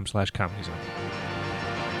 Getbarkbox.com/comedyzone.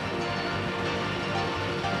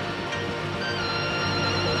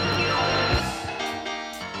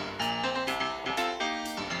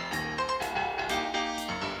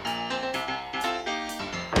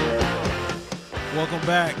 Welcome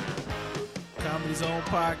back. Comedy Zone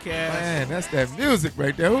podcast. Man, that's that music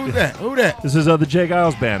right there. Who's that? Who that? This is the Jay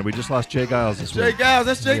Giles band. We just lost Jay Giles this Jay week. Giles.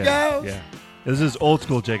 That's Jay Yeah, Giles? Yeah. This is old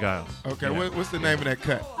school Jay Giles. Okay, Yeah. what's the name of that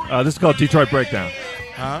cut? This is called Detroit Breakdown.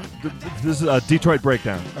 Huh? This is Detroit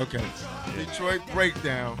Breakdown. Okay. Detroit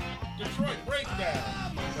Breakdown. Detroit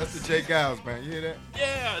Breakdown. That's the Jay Giles band. You hear that?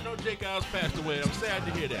 Yeah, no, Jay Giles passed away. I'm sad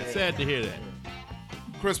to hear that. Sad to hear that.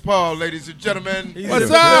 Chris Paul, ladies and gentlemen. What's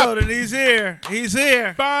in the up? building. He's here. He's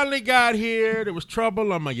here. Finally got here. There was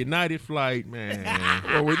trouble on my United flight, man.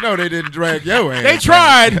 Well, we know they didn't drag your ass. They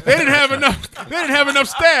tried. They didn't have enough. They didn't have enough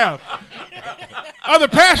staff. Other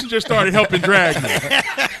passengers started helping drag me.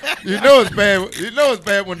 You know it's bad. You know it's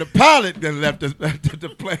bad when the pilot then left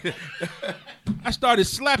the plane. I started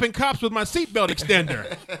slapping cops with my seatbelt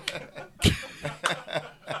extender.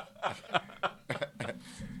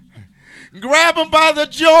 Grab them by the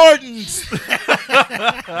Jordans.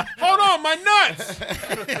 Hold on, my nuts.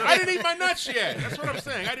 I didn't eat my nuts yet. That's what I'm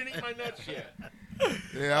saying. I didn't eat my nuts yet.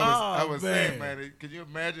 Yeah, I was man. saying, man. Could you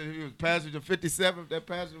imagine if he was passenger 57? If that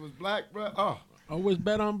passenger was black, bro. Oh, Always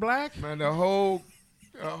bet on black? man, the whole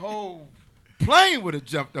plane would have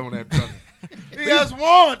jumped on that brother. He just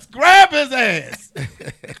wants grab his ass.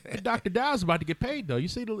 Dr. Dow's about to get paid, though. You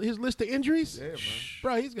see his list of injuries? Yeah, man.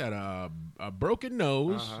 Bro, he's got a broken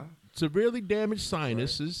nose, severely damaged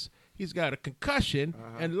sinuses. He's got a concussion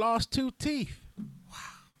and lost 2 teeth. Wow.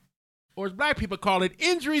 Or as black people call it,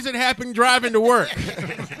 injuries that happen driving to work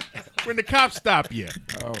when the cops stop you.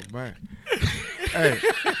 Oh, man. Hey,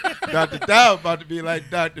 Dr. Dow about to be like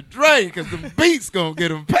Dr. Dre because the beats going to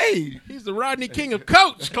get him paid. He's the Rodney King of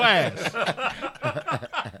Coach class.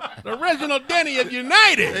 The Reginald Denny of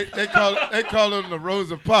United. They call him the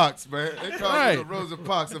Rosa Parks, man. They call Right. him the Rosa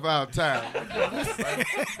Parks of our time.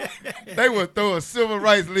 They would throw a civil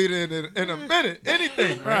rights leader in a minute.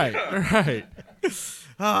 Anything. Man. Right.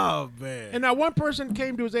 Oh, man. And now one person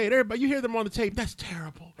came to his aid. Everybody, you hear them on the tape. That's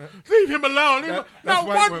terrible. Leave him alone. Leave him. Now That's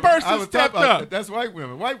white one women. I person was stepped talking about up. That's white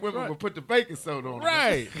women. White women Right. will put the baking soda on them.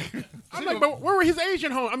 Right. I'm like, but where were his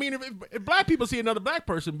Asian home? I mean, if black people see another black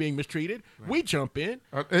person being mistreated, we jump in.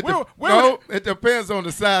 It depends on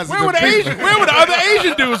the size Where of were the the people. Asian? Where were the other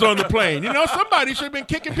Asian dudes on the plane? You know, somebody should have been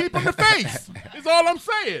kicking people in the face. Is all I'm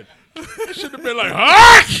saying. It should have been like,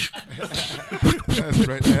 Hush! That's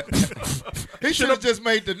right. He should have just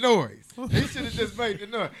made the noise. He should have just made the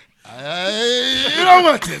noise. You don't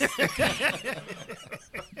want this.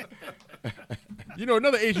 You know,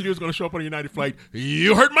 another Asian dude is going to show up on a United flight.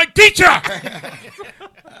 You hurt my teacher.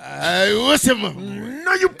 I wish him.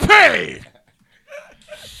 No, you pay.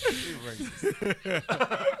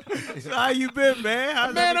 So how you been, man?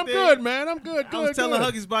 How's Man, I'm everything? good, man. I'm good. I was telling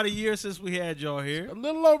good. Huggy's about a year since we had y'all here. A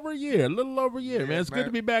little over a year, man. It's good man.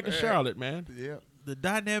 to be back in Yeah. Charlotte, man. Yeah. The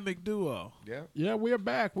dynamic duo. Yeah. Yeah, we're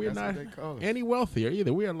back. We're That's not what they call us. any wealthier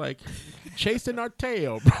either. We are like chasing our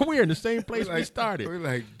tail, bro. We're in the same place we started. We're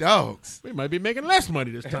like dogs. We might be making less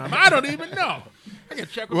money this time. I don't even know. I can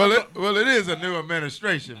check with It is a new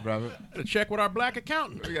administration, brother. check with our black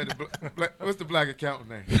accountant. We got the what's the black accountant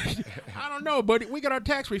name? I don't know, but we got our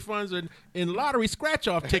tax refunds in lottery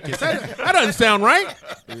scratch-off tickets. That doesn't sound right.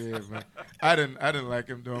 Yeah, man. I didn't like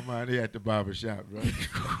him doing mine. He at the barber shop, bro.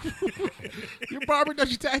 Your barber does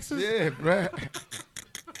your taxes? Yeah, bro.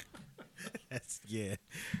 Yeah.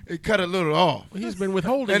 He cut a little off. Well, he's been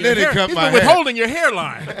withholding And your then he hair. cut He's my been hair. withholding your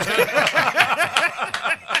hairline.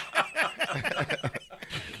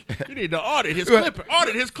 You need to audit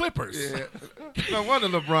his clippers. Yeah. No wonder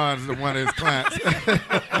LeBron's one of his clients.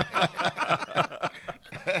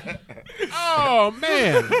 Oh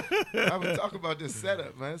man, I was talking about this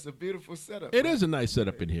setup, man. It's a beautiful setup. it man. is a nice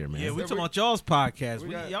setup in here, man. Yeah, we talking about y'all's podcast. we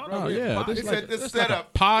got- Y'all bro, know Oh we yeah, He this is said like, this this is like a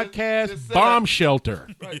setup- podcast this setup- bomb shelter.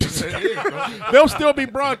 Right. It is, bro. They'll still be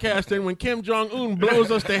broadcasting when Kim Jong-un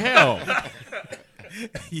blows us to hell.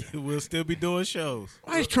 Yeah, we'll still be doing shows.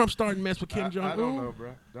 Why is Trump starting to mess with Kim I Jong-un? don't know,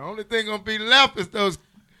 bro. The only thing gonna be left is those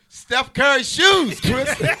Steph Curry shoes, Chris.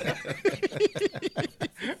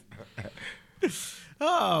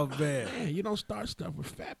 Oh, man. Man, you don't start stuff with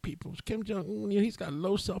fat people. Kim Jong-un, he's got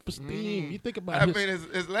low self-esteem. You think about I his... mean,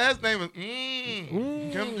 his last name is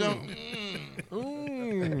Kim Jong.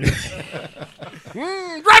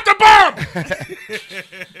 Drop the bomb!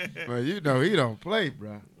 Well, you know he don't play,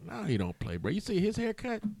 bro. No, he don't play, bro. You see his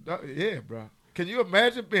haircut? Yeah, bro. Can you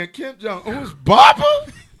imagine being Kim Jong Un's barber?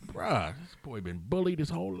 Bruh, this boy been bullied his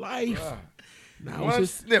whole life. Bruh. Now One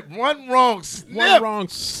it's snip, one wrong snip. one wrong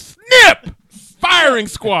snip! Firing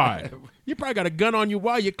squad. You probably got a gun on you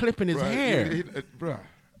while you're clipping his Bruh, hair. Bruh.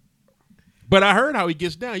 But I heard how he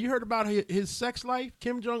gets down. You heard about his sex life,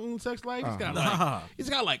 Kim Jong-un's sex life? He's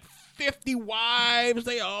got like 50 wives.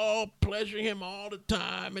 They all pleasure him all the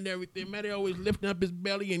time and everything. Man, they always lifting up his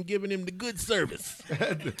belly and giving him the good service.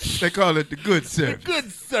 They call it the good service. The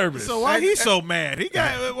good service. So why he so mad? He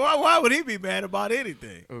got why would he be mad about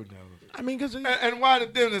anything? Oh, no. I mean, because And why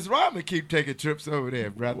did Dennis Rodman keep taking trips over there,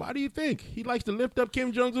 brother? why do you think he likes to lift up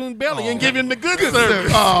Kim Jong Un's belly and give him the good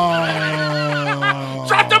service? Oh.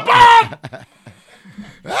 Drop the bomb!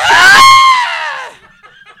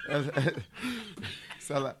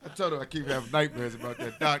 So I told her I keep having nightmares about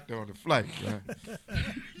that doctor on the flight. Man.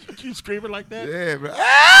 You screaming like that? Yeah, bro.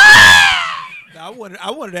 I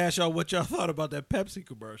wanted to ask y'all what y'all thought about that Pepsi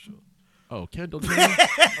commercial. Oh, Kendall Jenner.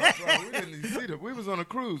 We didn't even see that. We was on a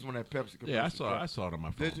cruise when that Pepsi commercial. Yeah, I saw it on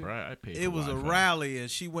my phone. Did you? Right? I paid. It was a Wi-Fi. rally, and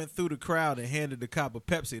she went through the crowd and handed the cop a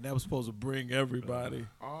Pepsi, and that was supposed to bring everybody.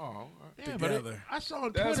 Oh, Yeah, but together. I saw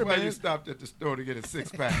on that's Twitter, why man. you stopped at the store to get a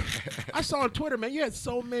 6-pack. I saw on Twitter, man. You had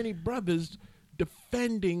so many brothers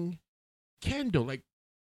defending Kendall. Like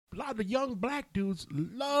a lot of the young black dudes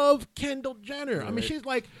love Kendall Jenner. I mean, she's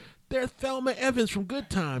like their Thelma Evans from Good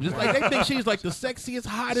Times. It's like they think she's like the sexiest,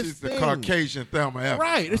 hottest She's the thing. Caucasian Thelma Evans.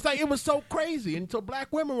 Right. It's like it was so crazy. And so black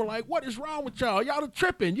women were like, what is wrong with y'all? Y'all are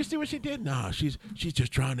tripping. You see what she did? Nah, she's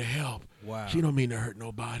just trying to help. Wow. She don't mean to hurt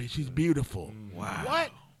nobody. She's beautiful. Wow. What?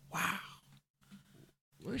 Wow.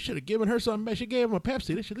 Well, they should have given her something. She gave him a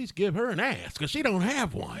Pepsi. They should at least give her an ass because she don't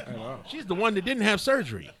have one. She's the one that didn't have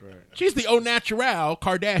surgery. Right. She's the au naturel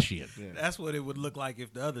Kardashian. That's what it would look like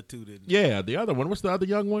if the other two didn't. Yeah, the other one. What's the other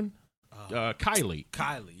young one? Kylie.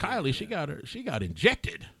 Kylie. She got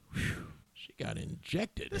injected. Whew. She got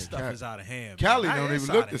injected. This stuff is out of hand. Callie man. don't It's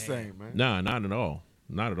even out look of the hand. same, man. Nah, not at all.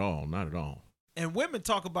 Not at all. Not at all. And women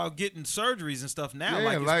talk about getting surgeries and stuff now, Yeah,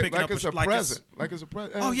 like it's picking up it's a like present. Like it's a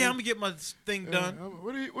present. Oh yeah, I'm gonna get my thing done.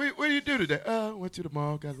 What do you do today? Went to the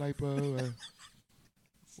mall, got lipo.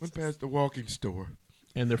 Went past the walking store.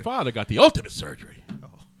 And their father got the ultimate surgery.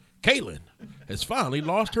 Caitlyn has finally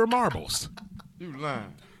lost her marbles. You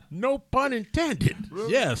lying. No pun intended.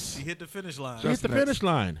 Really? Yes. She hit the finish line. She hit the That's finish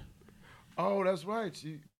line. Oh, that's right.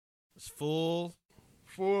 She It's full.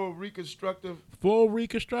 full reconstructive. Full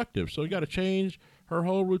reconstructive. So you got to change her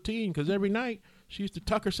whole routine because every night she used to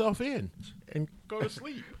tuck herself in and go to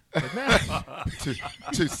sleep. And now,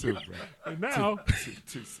 Too soon, bro. and now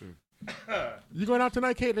Too soon. you going out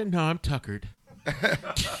tonight, Caitlyn? No, I'm tuckered.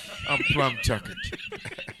 I'm plum chuckered.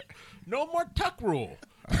 No more tuck rule.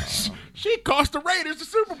 She cost the Raiders the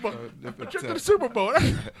Super Bowl. A trip to the tuck. Super Bowl.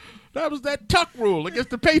 That was that tuck rule against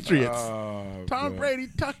the Patriots. Oh, Tom boy. Brady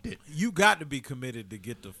tucked it. You got to be committed to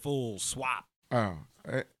get the full swap. Oh,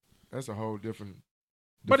 that's a whole different.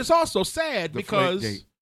 But it's also sad the because Flake gate.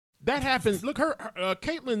 that happens. Look,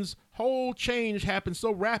 Caitlyn's whole change happened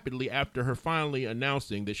so rapidly after her finally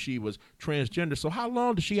announcing that she was transgender. So how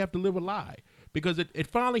long does she have to live a lie? Because it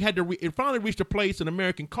finally had to. It finally reached a place in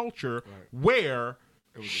American culture where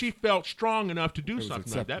she felt strong enough to do was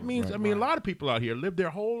something like that. acceptable, Means, right, I mean, right. a lot of people out here live their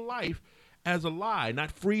whole life as a lie,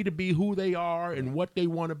 not free to be who they are and what they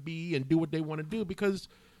want to be and do what they want to do because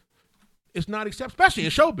it's not accepted, especially in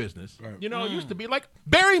show business. Right. You know, it used to be like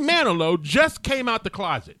Barry Manilow just came out the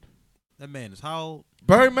closet. That man is how old?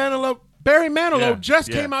 Barry Manilow. Barry Manilow just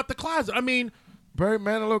yeah. came out the closet. I mean, Barry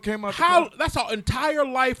Manilow came out. that's our entire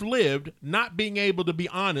life lived, not being able to be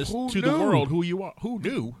honest Who to the knew? world who you are. Who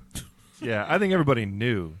knew? Yeah, I think everybody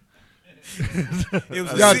knew. It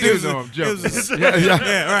was Y'all it do was know I'm joking. It was a, Yeah.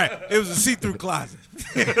 yeah, right. It was a see-through closet.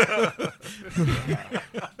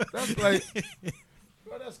 That's like,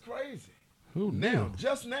 well, that's crazy. Who knew? Now,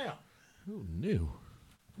 just now. Who knew?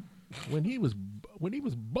 When he was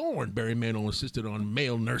born, Barry Manilow insisted on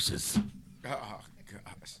male nurses. Oh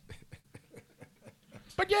gosh.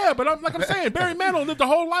 But I'm saying, Barry Manilow lived a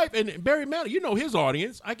whole life, and Barry Manilow, you know his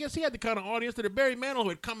audience. I guess he had the kind of audience that if Barry Manilow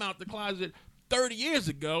had come out the closet 30 years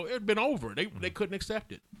ago, it had been over. They couldn't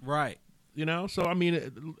accept it. Right. You know, so I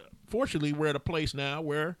mean, fortunately, we're at a place now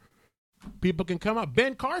where people can come out.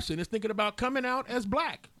 Ben Carson is thinking about coming out as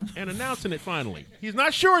black and announcing it finally. He's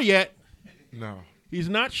not sure yet. No. He's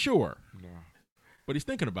not sure, No. but he's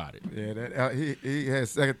thinking about it. Yeah, that he had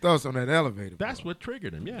second thoughts on that elevator. That's boy. what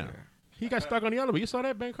triggered him. Yeah. He got stuck on the elevator. You saw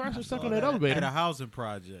that, Ben Carson stuck on that elevator. At a housing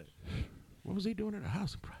project. What was he doing at a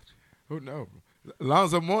housing project? Who knows?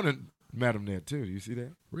 Alonzo Mourning met him there too. You see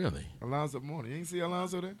that? Really? Alonzo Mourning. You ain't see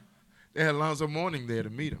Alonzo there? They had Alonzo Mourning there to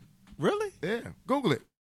meet him. Really? Yeah. Google it.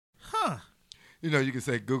 Huh. You know, you can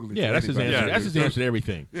say Google it. Yeah, to that's his anybody. answer. Yeah. That's his answer to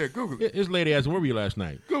everything. Yeah, Google it. His lady asked him, where were you last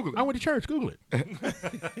night? Google it. I went to church. Google it.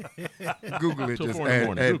 Google it. Till Just 4 in the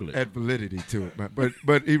morning. Google it. add validity to it, man.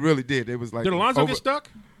 But he really did. It was like Did Alonzo over- get stuck?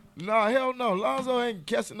 No, hell no. Alonzo ain't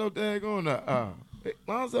catching no daggone.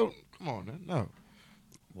 Alonzo, come on, man. No.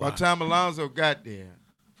 By the time Alonzo got there,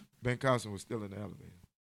 Ben Carson was still in the elevator.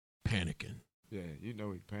 Panicking. Yeah, you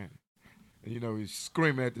know he panicked. And you know he's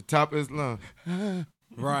screaming at the top of his lungs.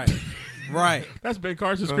 Right. Right. That's Ben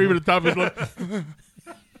Carson screaming at the top of his lungs.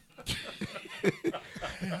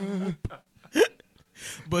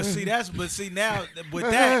 But see now with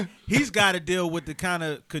that, he's got to deal with the kind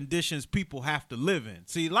of conditions people have to live in.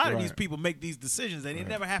 See, a lot of these people make these decisions and they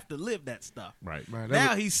never have to live that stuff. Right.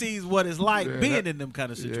 Now he sees what it's like being in them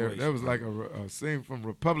kind of situations. Yeah, that was like a scene from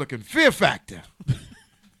Republican Fear Factor.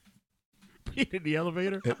 Being in the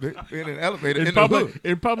elevator? Being in the elevator.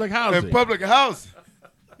 In public housing. In public house.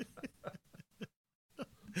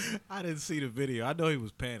 I didn't see the video. I know he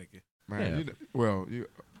was panicking. Man, you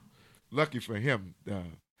lucky for him,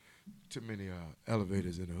 too many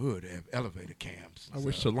elevators in the hood have elevator cams. I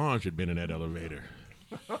wish Solange had been in that elevator.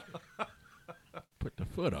 Put the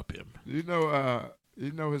foot up him. You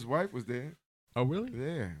know his wife was there. Oh, really?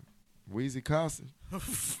 Yeah. Wheezy Carson.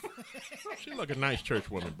 She look a nice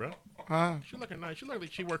church woman, bro. Huh? She looking nice. She look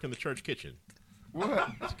like she work in the church kitchen. What?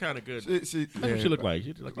 That's kind of good. She That's what she look like.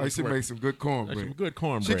 She look like she makes some good cornbread. Like some good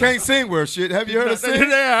cornbread. She can't sing well, shit. Have you heard her sing?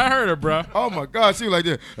 Yeah, I heard her, bro. Oh, my God. She was like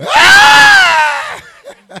this.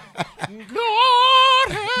 Lord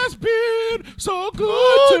has been so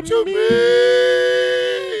good to me.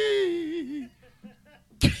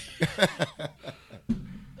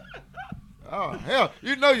 Oh, hell.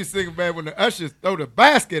 You know you singing bad when the ushers throw the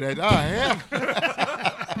basket at you. Oh, hell.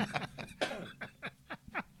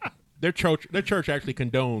 Their church actually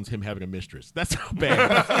condones him having a mistress. That's how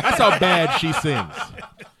bad she sings.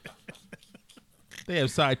 They have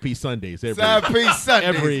side piece Sundays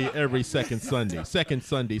every second Sunday. Second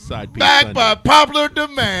Sunday side piece Back Sunday. by popular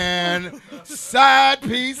demand, side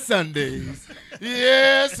piece Sundays.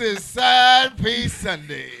 Yes, it's side piece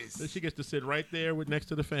Sundays. So she gets to sit right there next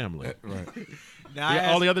to the family. Right.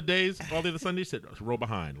 Now all the other Sundays, sit row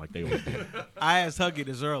behind like they always do. I asked Huggy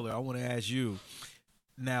this earlier. I want to ask you.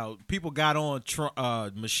 Now, people got on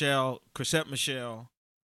Chrisette Michelle,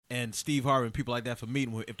 and Steve Harvey and people like that for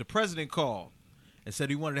meeting with. If the president called and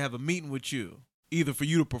said he wanted to have a meeting with you, either for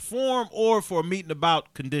you to perform or for a meeting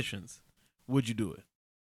about conditions, would you do it?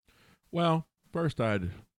 Well, first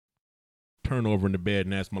I'd turn over in the bed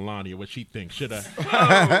and ask Melania what she thinks. Should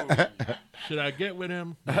I get with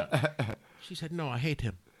him? No. She said, no, I hate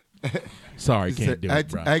him. Sorry, can't do it,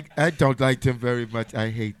 bro. I don't like him very much.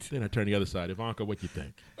 I hate. Then I turn the other side. Ivanka, what you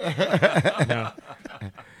think? Now,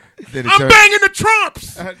 I'm banging the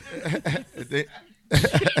Trumps.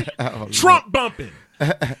 Trump bumping.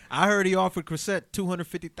 I heard he offered Chrisette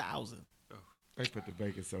 $250,000. They put the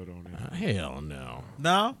baking soda on it. Hell no.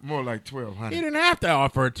 No? More like $1,200. He didn't have to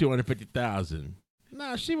offer her $250,000.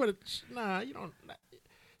 Nah, she would have. Nah, you don't.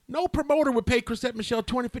 No promoter would pay Chrisette Michelle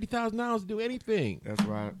 $250,000 to do anything.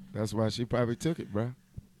 That's why she probably took it, bro.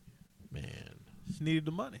 Man, she needed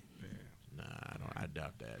the money. Nah, I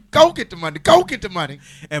doubt that. Go get the money. Go get the money.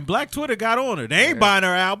 And Black Twitter got on her. They ain't buying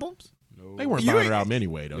her albums. No. They weren't buying her album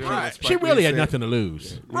anyway, though. Right. She really had nothing to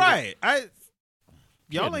lose. Yeah. Right.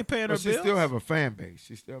 Y'all ain't paying her bills. She still have a fan base.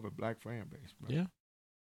 She still have a black fan base, bro. Yeah.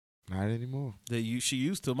 Not anymore. She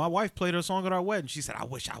used to. My wife played her song at our wedding. She said, I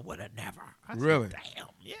wish I would have never. I said, really? Damn,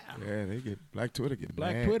 yeah. Yeah, they get Black Twitter get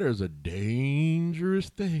Black mad. Twitter is a dangerous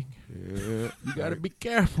thing. Yeah. You got to be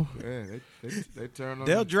careful. Yeah, they turn on.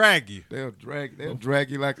 They'll drag you. They'll drag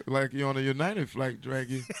you like you on a United flight, drag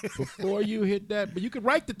you. Before you hit that, but you can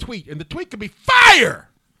write the tweet, and the tweet could be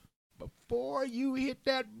fire. Before you hit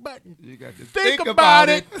that button, You got to think about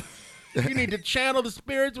it. You need to channel the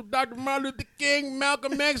spirits of Dr. Martin Luther King,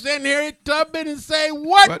 Malcolm X, and Harriet Tubman and say,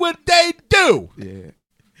 what would they do? Yeah.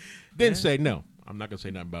 Then say, no, I'm not going to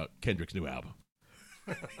say nothing about Kendrick's new album.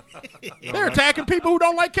 They're attacking people who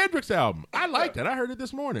don't like Kendrick's album. I liked it. I heard it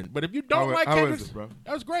this morning. But if you don't like Kendrick's,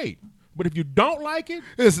 that was great. But if you don't like it,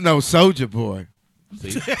 it's no Soulja Boy.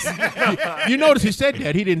 See? You notice he said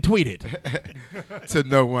that. He didn't tweet it. To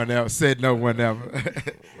no one else. Said no one ever.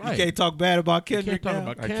 Right. You can't talk bad about Kendrick. You can't talk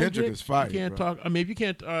about Kendrick. Kendrick is fire. You can't talk. I mean, you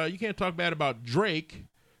can't talk bad about Drake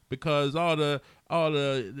because all the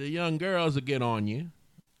young girls will get on you.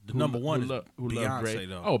 The number one is who Beyonce,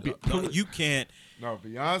 love Drake. though. You can't. No,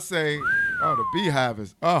 Beyonce. Oh, the Beehive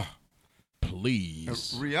is. Oh,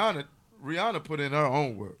 please. Rihanna put in her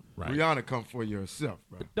own work. Right. Rihanna come for you herself,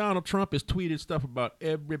 bro. But Donald Trump has tweeted stuff about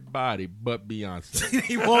everybody but Beyonce.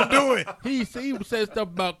 He won't do it. He said stuff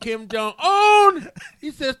about Kim Jong-un.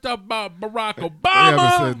 He said stuff about Barack Obama. He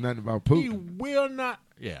haven't said nothing about Putin. He will not.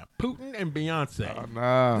 Yeah, Putin and Beyonce. Oh,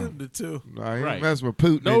 nah. The two. Nah, he Right. don't mess with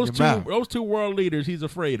Putin in your mouth. Those two world leaders he's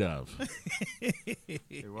afraid of.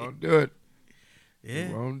 He won't do it. Yeah.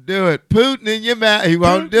 He won't do it. Putin in your mouth. He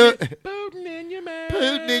won't do it. Putin in your mouth.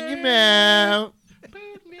 Putin in your mouth.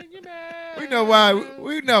 Putin in your mouth. We know why.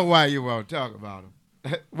 We know why you won't talk about him.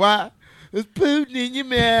 Why? It's Putin in your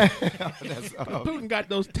mouth. That's all. Putin got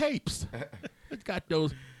those tapes. He's got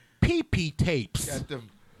those pee-pee tapes. Got them.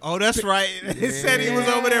 Oh, that's right. He said he was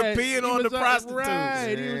over there peeing on the prostitutes.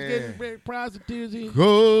 Right. He was Yeah. getting prostitutes.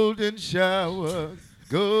 Golden showers.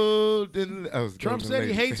 Golden. Trump said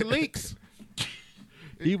he hates leaks.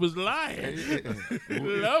 He was lying. He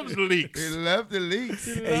loves leaks. He loved the leaks.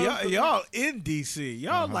 Hey, y'all in D.C.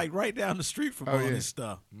 Y'all like right down the street from all yeah. this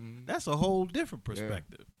stuff. Mhm. That's a whole different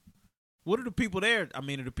perspective. What are the people there? I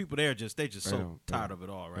mean, are the people there just so tired of it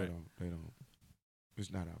all, right? They don't.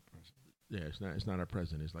 It's not our president. Yeah, it's not our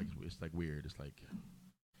president. It's like weird. It's like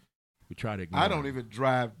we try to ignore I don't him. even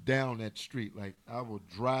drive down that street. Like I will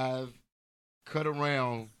drive, cut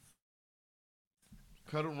around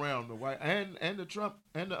the White and the Trump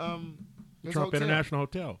and the his Trump hotel. International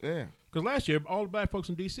Hotel. Yeah. Because last year, all the black folks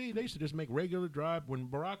in D.C., they used to just make regular drive, when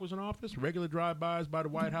Barack was in office, regular drive-bys by the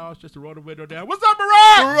White House just to roll the window down. What's up,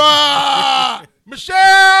 Barack? Hurrah!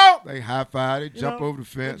 Michelle! They high five. They jump know, over the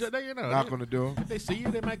fence. they Knock on the door. If they see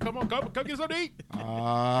you, they might come get something to eat.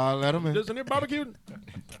 Let them in. Just in there barbecuing.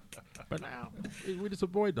 But now, we just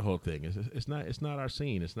avoid the whole thing. It's not our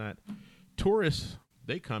scene. It's not. Tourists,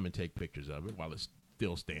 they come and take pictures of it while it's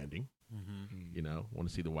still standing. Mm-hmm. You know, want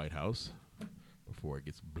to see the White House before it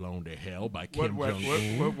gets blown to hell by Kim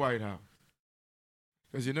Jong-un. What White House?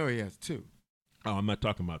 Because you know he has two. Oh, I'm not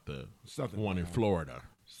talking about the Southern one White in House. Florida.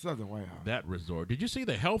 Southern White House. That resort. Did you see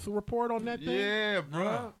the health report on that thing? Yeah,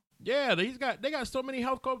 bro. Yeah, they got so many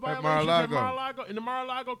health code At violations Mar-a-Lago. in the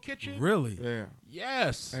Mar-a-Lago kitchen. Really? Yeah.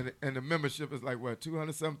 Yes. And the membership is like what,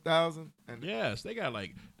 200-something? And Yes, they got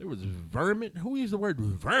there was vermin. Who used the word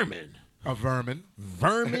vermin? a vermin.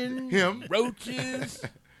 Vermin. Him. Roaches.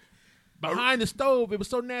 Behind the stove, it was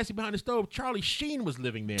so nasty behind the stove. Charlie Sheen was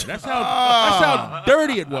living there. That's how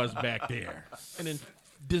dirty it was back there, and then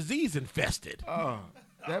disease infested. Oh,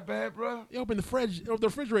 that bad, bro? You open the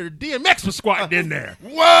refrigerator. DMX was squatting in there.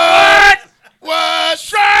 What? What?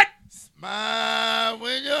 Shut! Smile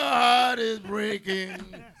when your heart is breaking.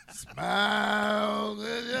 Smile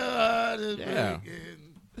when your heart is breaking.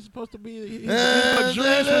 It's supposed to be a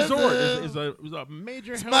luxurious resort. It was a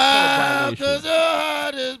major health Smile code because violation. your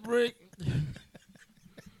heart is breaking.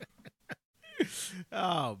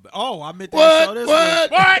 I meant to show this one.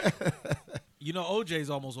 What? You know, OJ's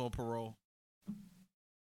almost on parole.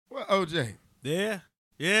 What, OJ? Yeah.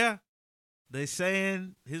 They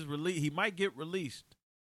saying he might get released.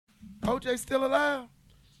 OJ still alive?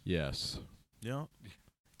 Yes. Yeah.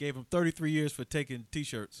 Gave him 33 years for taking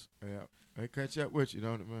T-shirts. Yeah. They catch up with you,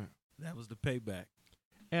 don't it, man? That was the payback.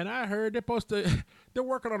 And I heard they're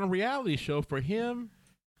working on a reality show for him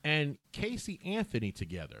and Casey Anthony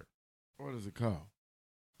together. What is it called?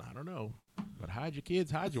 I don't know. But hide your kids,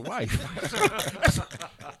 hide your wife.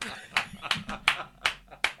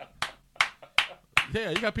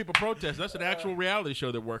 Yeah, you got people protest. That's an actual reality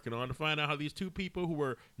show they're working on to find out how these two people who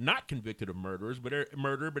were not convicted of murder,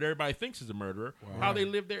 but everybody thinks is a murderer, how they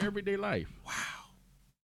live their everyday life. Wow.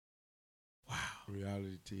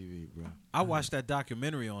 Reality TV, bro. I watched that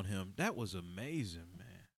documentary on him. That was amazing, man.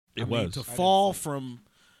 It I mean, was. to fall from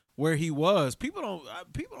where he was. People don't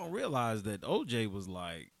realize that OJ was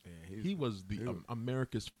like, He was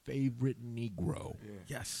America's favorite Negro. Yeah.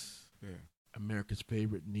 yes. Yeah. America's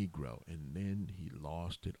favorite Negro, and then he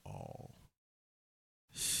lost it all.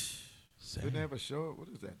 Didn't they have a show? What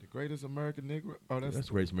is that? The Greatest American Negro? Oh, That's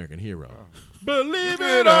Greatest American Hero. Oh. Believe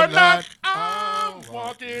it or not, I'm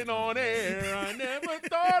walking on air. I never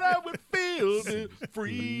thought I would feel this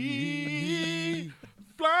free.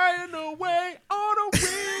 Flying away on a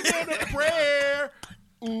wing and a prayer.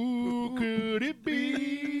 Ooh, could it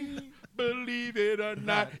be? Believe it or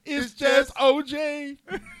not, it's just OJ.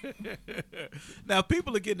 Now,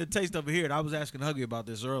 people are getting a taste of it here, and I was asking Huggy about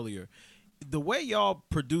this earlier. The way y'all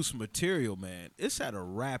produce material, man, it's at a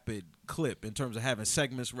rapid clip in terms of having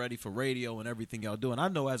segments ready for radio and everything y'all do. And I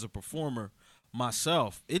know as a performer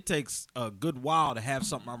myself, it takes a good while to have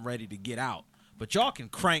something I'm ready to get out. But y'all can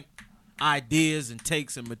crank ideas and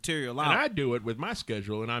takes and material out. And I do it with my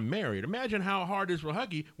schedule, and I'm married. Imagine how hard it is for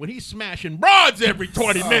Huggy when he's smashing broads every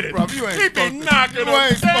 20 minutes. Bro, you ain't he be supposed to- knocking you them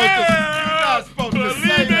ain't supposed to- down. you're not supposed to Believe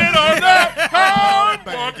say it that. or not, I'm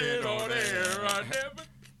Bang walking it on on air. I never.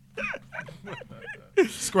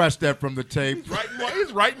 Scratch that from the tape.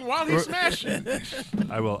 He's writing while he's smashing.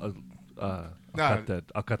 I will. I'll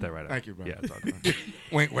cut that right out. Thank you, bro. Yeah, it's all good.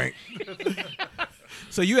 Wink, wink.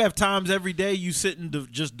 So you have times every day you sit and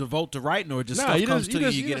just devote to writing, or just stuff comes to you,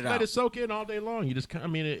 you get it out? Let it soak in all day long. You just, I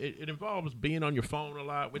mean, it involves being on your phone a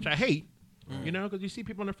lot, which I hate. You know, because you see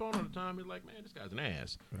people on their phone all the time. You're like, man, this guy's an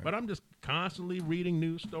ass. Right. But I'm just constantly reading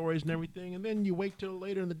news stories and everything, and then you wait till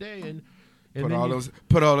later in the day and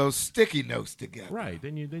put all those sticky notes together. Right.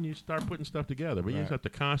 Then you start putting stuff together. But you just have to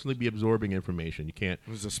constantly be absorbing information. You can't.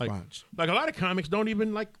 It was a sponge. Like a lot of comics don't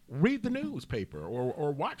even read the newspaper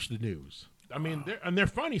or watch the news. I mean, they're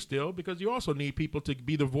funny still, because you also need people to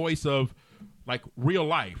be the voice of like real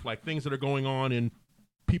life, like things that are going on in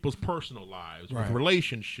people's personal lives, with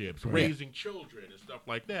relationships, raising children, and stuff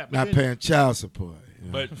like that. But Not paying child support.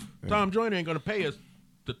 But Tom Joyner ain't going to pay us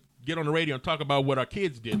to get on the radio and talk about what our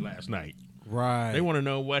kids did last night. Right. They want to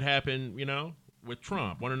know what happened, with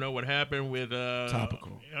Trump. Want to know what happened with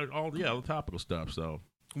topical. All the topical stuff. So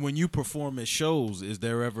when you perform at shows, is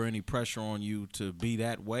there ever any pressure on you to be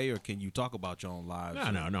that way, or can you talk about your own lives?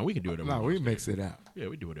 No. We can do it. No, we mix it out. Yeah,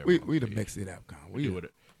 we do it. We to mix it up, Con. We do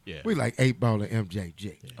it. Yeah. We like 8-Ball and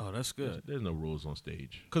MJG. Oh, that's good. There's no rules on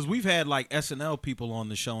stage. Because we've had like SNL people on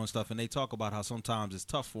the show and stuff, and they talk about how sometimes it's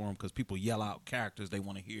tough for them because people yell out characters they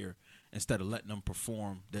want to hear instead of letting them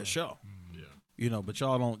perform their show. Yeah. But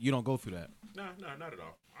you don't go through that. No, not at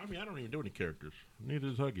all. I mean, I don't even do any characters. Neither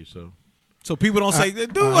does Huggy, so. So people don't say, do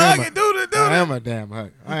Huggy, do it. I am a damn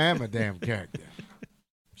Huggy. I am a damn character.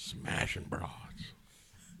 Smashing broads.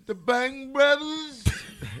 The Bang Brothers.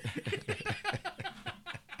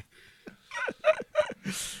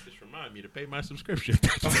 Just remind me to pay my subscription.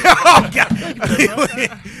 Oh, God. All right,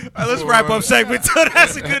 let's wrap up segment 2.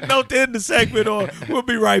 That's a good note to end the segment on. We'll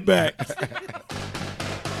be right back.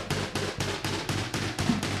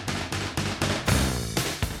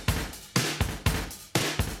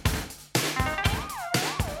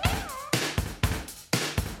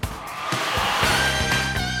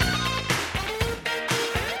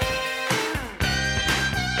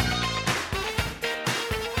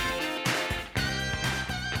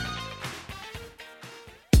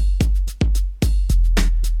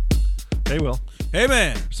 Hey, Will. Hey,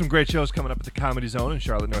 man. Some great shows coming up at the Comedy Zone in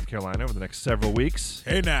Charlotte, North Carolina over the next several weeks.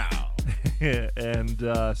 Hey, now. And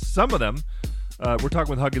some of them, we're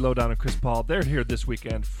talking with Huggy Lowdown and Chris Paul. They're here this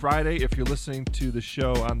weekend. Friday, if you're listening to the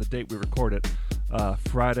show on the date we record it,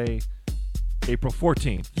 Friday, April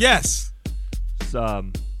 14th. Yes.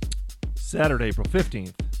 Saturday, April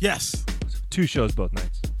 15th. Yes. 2 shows both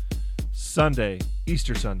nights. Sunday,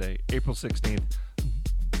 Easter Sunday, April 16th.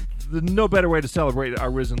 No better way to celebrate our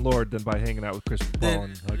risen Lord than by hanging out with Chris Paul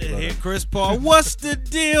and Huggy Lowdown. Hey, Chris Paul, what's the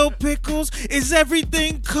deal, Pickles? Is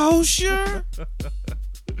everything kosher?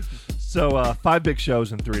 So 5 big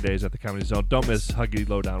shows in 3 days at the Comedy Zone. Don't miss Huggy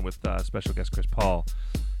Lowdown with special guest Chris Paul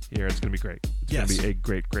here. It's going to be great. It's going to be a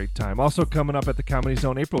great, great time. Also coming up at the Comedy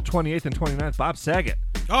Zone, April 28th and 29th, Bob Saget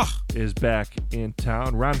is back in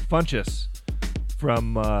town. Ron Funches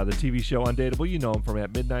from the TV show Undateable. You know him from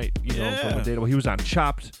At Midnight. You know him from Undateable. He was on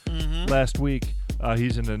Chopped last week.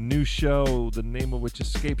 He's in a new show, the name of which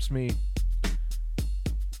escapes me.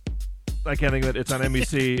 I can't think of it. It's on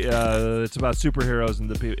NBC. It's about superheroes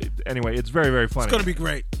and anyway, it's very, very funny. It's going to be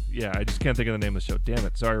great. Yeah, I just can't think of the name of the show. Damn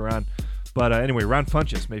it. Sorry, Ron. But anyway, Ron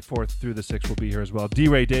Funches, May 4th through the 6th will be here as well. D.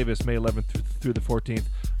 Ray Davis, May 11th through the 14th.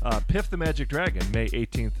 Piff the Magic Dragon, May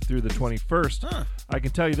 18th through the 21st. I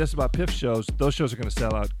can tell you this about Piff shows. Those shows are going to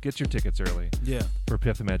sell out. Get your tickets early for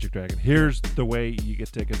Piff the Magic Dragon. Here's the way you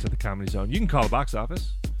get tickets at the Comedy Zone. You can call the box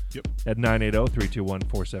office at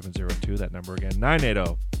 980-321-4702. That number again,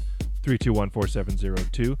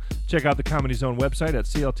 980-321-4702. Check out the Comedy Zone website at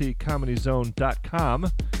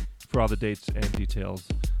cltcomedyzone.com for all the dates and details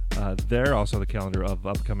there. Also the calendar of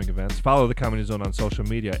upcoming events. Follow the Comedy Zone on social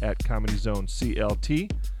media at Comedy Zone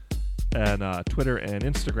CLT and Twitter and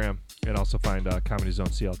Instagram, and also find Comedy Zone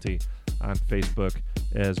CLT on Facebook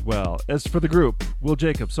as well. As for the group, Will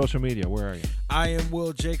Jacobs, social media, where are you? I am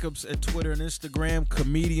Will Jacobs at Twitter and Instagram,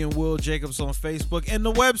 comedian Will Jacobs on Facebook, and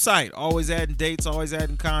the website, always adding dates, always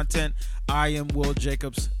adding content,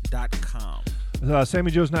 IamWillJacobs.com. Sammy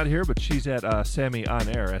Jo's not here, but she's at Sammy on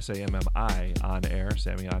Air, SAMMI on Air,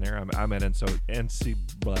 Sammy on Air. I'm at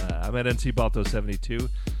NC Balto 72.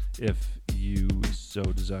 If you so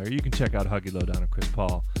desire, you can check out Huggy Lowdown and Chris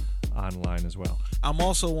Paul online as well. I'm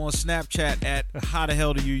also on Snapchat at how the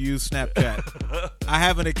hell do you use Snapchat? I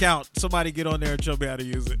have an account. Somebody get on there and show me how to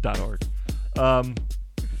use it. .org.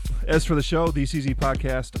 As for the show, the CZ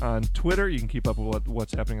Podcast on Twitter, you can keep up with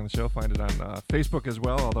what's happening on the show. Find it on Facebook as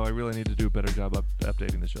well, although I really need to do a better job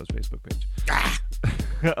updating the show's Facebook page.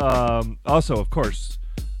 Also, of course,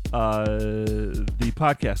 the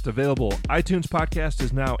podcast available. iTunes Podcast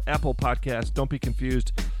is now Apple Podcast. Don't be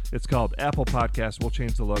confused. It's called Apple Podcasts. We'll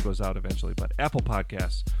change the logos out eventually, but Apple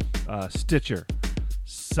Podcasts, Stitcher,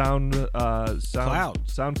 SoundCloud.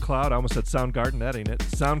 I almost said Soundgarden. That ain't it.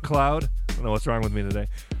 SoundCloud. I don't know what's wrong with me today.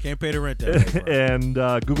 Can't pay the rent that way, bro. And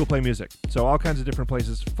Google Play Music. So all kinds of different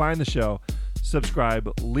places. Find the show,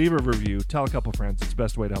 subscribe, leave a review, tell a couple friends. It's the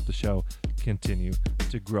best way to help the show continue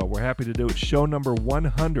to grow. We're happy to do it. Show number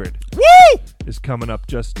 100 is coming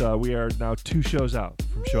up. We are now 2 shows out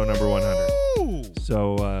from show number 100.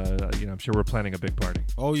 So I'm sure we're planning a big party.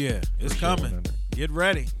 Oh yeah, it's coming. Get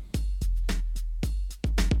ready.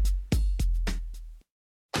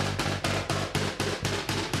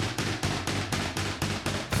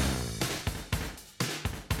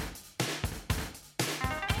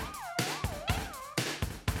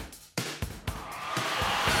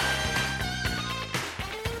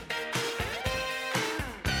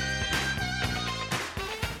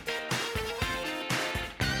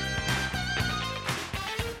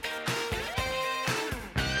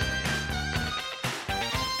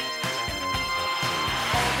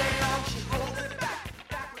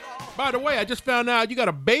 By the way, I just found out you got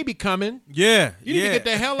a baby coming. Yeah. You need to get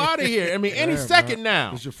the hell out of here. I mean, any second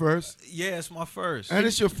now. It's your first? Yeah, it's my first. And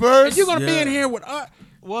it's your first? And you're going to be in here with us.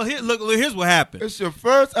 Well, look, here's what happened. It's your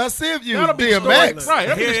first? I see if you That'll be DMX. Right,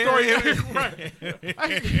 that'll be the story.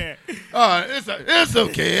 Right. It's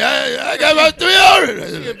okay. I got about 300.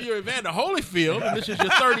 See if you're Evander Holyfield, and this is your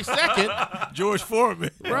 32nd. George Foreman.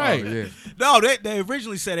 Right. Oh, yeah. No, they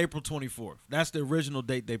originally said April 24th. That's the original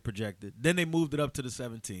date they projected. Then they moved it up to the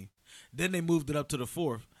 17th. Then they moved it up to the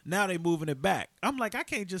 4th. Now they moving it back. I'm like, I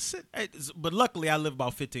can't just sit. But luckily, I live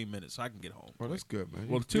about 15 minutes, so I can get home. Well, that's good, man.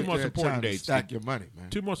 Well, the 2 most important dates. Stack your money, man.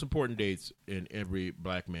 2 most important dates in every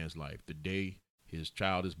black man's life: the day his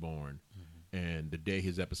child is born, and the day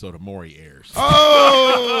his episode of Maury airs.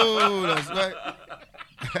 Oh, that's right.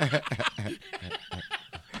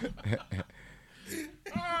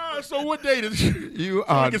 So what date is You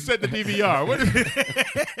so are. I can set the DVR. What is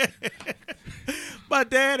My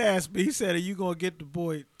dad asked me, he said, are you going to get the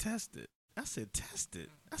boy tested? I said, tested?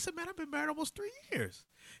 I said, man, I've been married almost 3 years.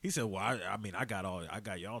 He said, well, I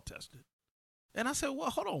got y'all tested. And I said, well,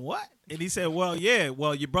 hold on, what? And he said, well, yeah,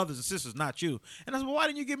 your brothers and sisters, not you. And I said, well, why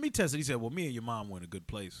didn't you get me tested? He said, well, me and your mom were in a good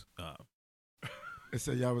place. They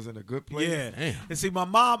said y'all was in a good place? Yeah. Damn. And see, my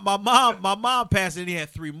mom passed it, and he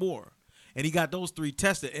had 3 more. And he got those 3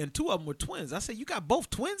 tested, and 2 of them were twins. I said, you got both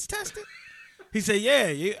twins tested? He said,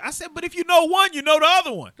 yeah. I said, but if you know one, you know the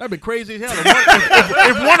other one. That'd be crazy as hell.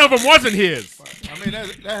 If one of them wasn't his. I mean,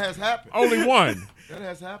 that has happened. Only one. That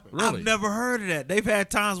has happened. Really? I've never heard of that. They've had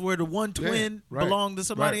times where the one twin right. belonged to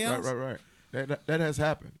somebody else. Right. That has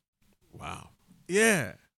happened. Wow.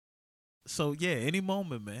 Yeah. So, yeah, any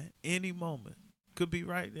moment, man. Any moment. Could be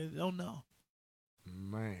right. They don't know.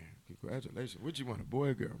 Man, congratulations. What you want, a boy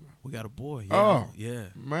or girl, man? We got a boy. Yeah. Oh. Yeah.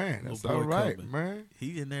 Man, that's Little all boy right, coming. man.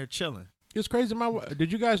 He in there chilling. It's crazy.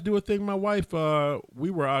 Did you guys do a thing? My wife, we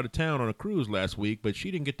were out of town on a cruise last week, but she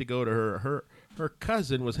didn't get to go to her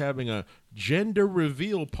cousin was having a gender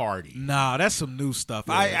reveal party. Nah, that's some new stuff.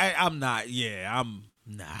 Yeah. I'm not. Yeah,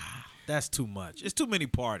 nah. That's too much. It's too many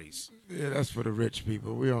parties. Yeah, that's for the rich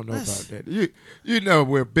people. We don't know about that. You know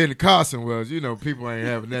where Ben Carson was. You know people ain't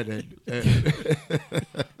having that.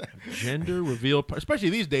 Gender reveal, especially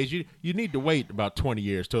these days. You need to wait about 20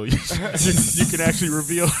 years till you can actually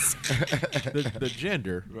reveal the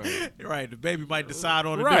gender. Right. The baby might decide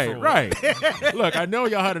on a Right, different right. one. Look, I know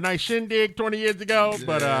y'all had a nice shindig 20 years ago,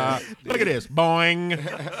 but look at this. Boing.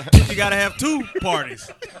 You got to have 2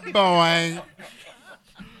 parties. Boing.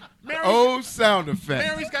 Old sound effect.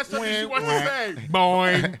 Mary's got something she wants to say.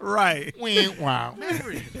 Boing. Right. Wow.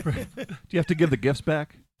 Mary. Do you have to give the gifts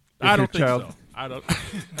back? I don't If your think so. I don't. Oh,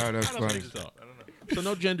 that's I don't funny. think so. I don't know. So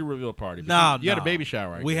no gender reveal party. No, You had a baby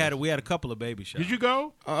shower. I We guess. had a couple of baby showers. Did you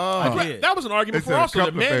go? Oh. did. That was an argument It's for a also that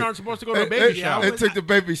couple of men baby- aren't supposed to go to a baby shower. They took the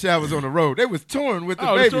baby showers on the road. They was touring with the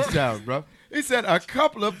Oh, they baby toured? showers, bro. He said a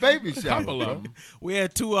couple of baby showers. couple of bro. them. We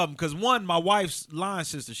had 2 of them because one, my wife's line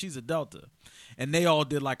sister, she's a Delta, and they all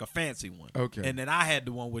did like a fancy one. Okay. And then I had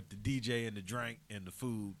the one with the DJ and the drink and the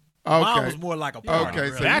food. Okay. Mine was more like a party. Okay,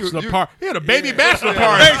 really. so Bachelor you- party. He had a baby Yeah. bachelor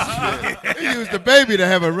Yeah. party. He used the baby to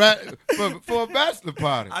have for a bachelor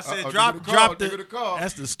party. I said, Give drop it a call, the. give it a call.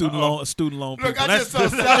 That's the student loan. Look, people. I just saw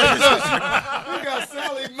Sally. Look, we got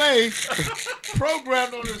Sally Mae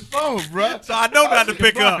programmed on his phone, bro. So I know not to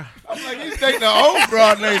pick up. I'm like, he's dating an old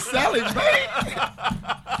broad named Sally Mae.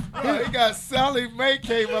 Bro, he got Sally Mae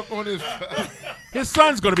came up on his. His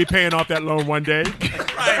son's going to be paying off that loan one day.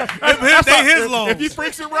 Right. They his loans. If he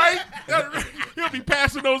freaks it right, he'll be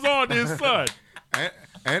passing those on to his son.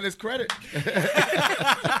 And his credit.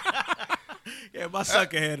 Yeah, My son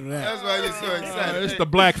can handle that. That's why you're so excited. It's the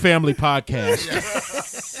Black Family Podcast.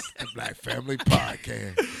 The Black Family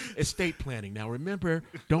Podcast. Estate planning. Now, remember,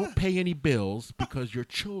 don't pay any bills because your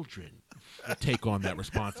children will take on that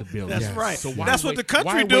responsibility. That's right. So That's what the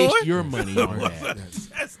country why doing. waste your money on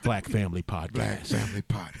that? Black Family Podcast. Black Family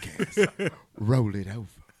Podcast. Roll it over.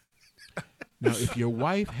 Now, if your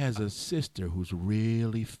wife has a sister who's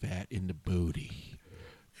really fat in the booty,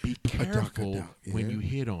 be careful when you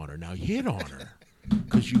hit on her. Now, hit on her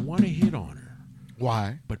because you want to hit on her.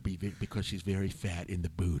 Why? But because she's very fat in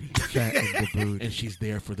the booty. Fat in the booty. And she's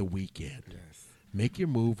there for the weekend. Yes. Make your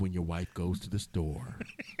move when your wife goes to the store.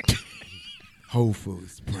 Whole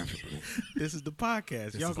Foods, preferably. This is the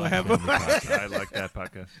podcast. Y'all is gonna Black have Family Podcast. I like that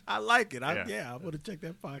podcast. I like it. Yeah. I'm gonna check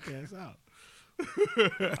that podcast out.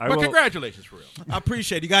 But congratulations, for real. I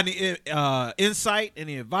appreciate it. You got any insight,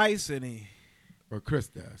 any advice, any? Or Chris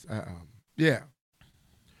does. Yeah.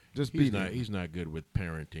 Just be there. He's not good with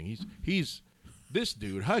parenting. He's this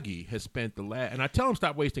dude, Huggy, has spent and I tell him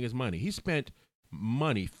stop wasting his money. He spent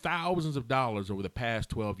money, thousands of dollars over the past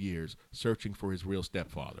 12 years searching for his real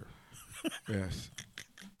stepfather. Yes.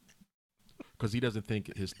 Because he doesn't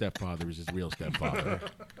think his stepfather is his real stepfather.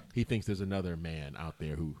 He thinks there's another man out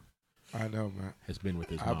there who I know, man. has been with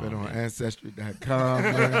his I've mom. been on Ancestry.com,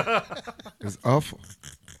 man. It's awful.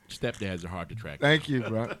 Stepdads are hard to track. Thank you,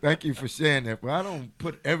 bro. Thank you for sharing that, bro. I don't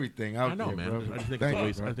put everything out I know, there, man. bro. I just think Thank it's a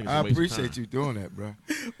waste. you, bro. I think it's I a waste of appreciate time. you doing that, bro.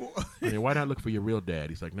 I mean, why not look for your real dad?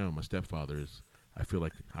 He's like, no, my stepfather is. I feel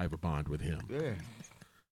like I have a bond with him. Yeah.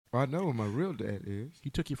 Well, I know who my real dad is. He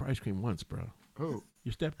took you for ice cream once, bro. Who?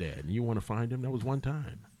 Your stepdad, and you want to find him? That was one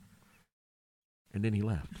time. And then he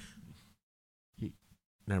left.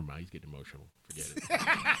 Never mind. He's getting emotional. Forget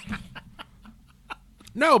it.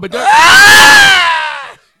 No, but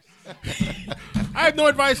I have no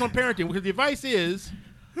advice on parenting because the advice is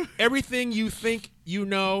everything you think you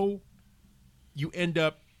know, you end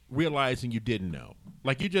up realizing you didn't know.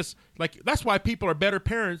 That's why people are better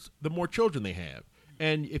parents the more children they have.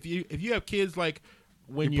 And if you have kids like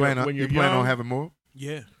when you're plan young, on having more?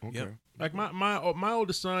 Yeah. Okay. Yep. like my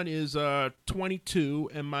oldest son is 22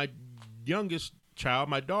 and my youngest child,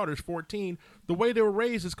 my daughter's 14. The way they were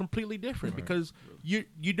raised is completely different because you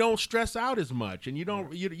don't stress out as much and you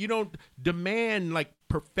don't demand like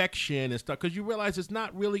perfection and stuff because you realize it's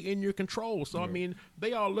not really in your control. So I mean,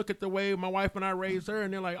 they all look at the way my wife and I raised her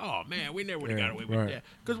and they're like, "Oh man, we never would have got away with that,"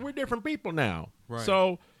 because we're different people now. Right.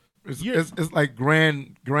 So It's like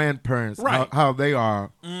grandparents, Right. how they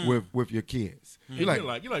are with your kids. you're like,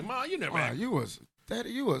 "Mom, you never." Wow,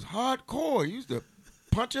 Daddy, you was hardcore. You used to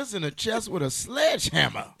punch us in the chest with a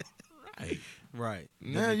sledgehammer. Right. Right.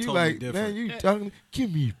 Now They're you totally like, different. man, you talking,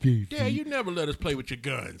 give me, baby. Yeah, you never let us play with your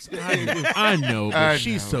guns. I know, but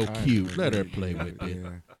she's so cute. Let her play with it. Yeah.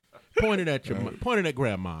 Pointed at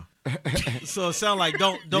grandma. So it sounds like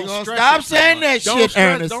don't You gonna stress stop it so saying much. that shit,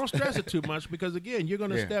 Ernest. Don't stress it too much because again, you're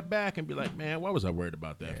gonna Yeah. step back and be like, man, what was I worried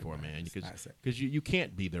about that for, man? That's it. Because you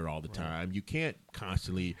can't be there all the time. You can't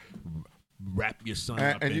constantly wrap your son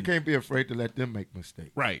up. And you can't be afraid to let them make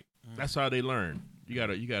mistakes. Right. That's how they learn. You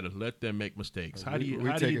gotta let them make mistakes. How do you we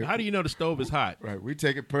how do you know the stove is hot? Right. We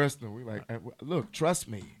take it personal. We like, look, trust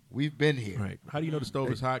me. We've been here. Right. How do you know the stove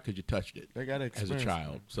is hot? Because you touched it They got to as experience a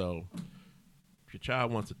child. So if your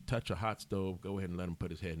child wants to touch a hot stove, go ahead and let him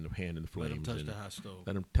put his hand in the flames. Let him touch and the hot stove.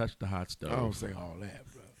 Let him touch the hot stove. I don't say all that,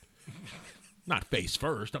 bro. Not face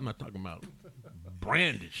first. I'm not talking about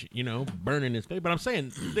brandish, burning his face. But I'm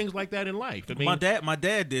saying things like that in life. I mean, My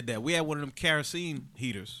dad did that. We had one of them kerosene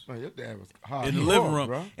heaters Man, your dad was hard. in the living room,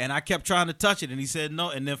 bro. and I kept trying to touch it, and he said no,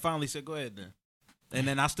 and then finally said, "Go ahead, then." And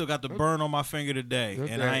then I still got the burn on my finger today, Your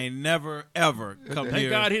and dad- I ain't never ever come thank here.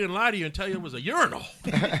 God he didn't lie to you and tell you it was a urinal.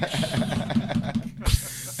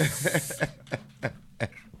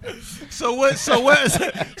 So what? So where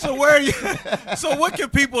are you? So what can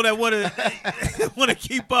people that want to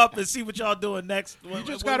keep up and see what y'all doing next? You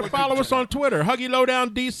just got to follow us on Twitter, Huggy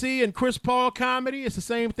Lowdown DC and Chris Paul Comedy. It's the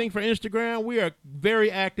same thing for Instagram. We are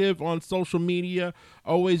very active on social media,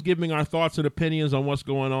 always giving our thoughts and opinions on what's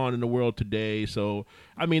going on in the world today. So,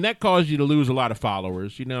 I mean, that caused you to lose a lot of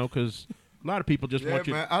followers, because a lot of people just Yeah, want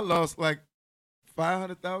you. man. I lost like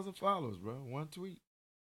 500,000 followers, bro. One tweet.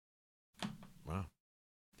 Wow.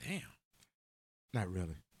 Damn. Not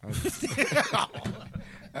really.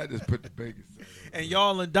 I just put the biggest. And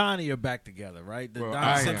y'all and Donnie are back together, right? The Well, Donnie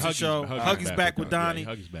I am. Simpson show. Huggy's back with Donnie. Yeah,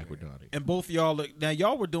 Huggy's back with Donnie. And both of y'all now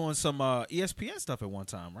y'all were doing some ESPN stuff at one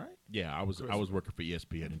time, right? Yeah, I was working for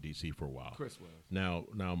ESPN in DC for a while. Chris was. Now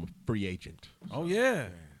I'm a free agent. Oh yeah.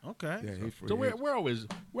 Okay. Yeah, he's free. So we're always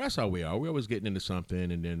that's how we are. We're always getting into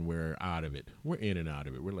something and then we're out of it. We're in and out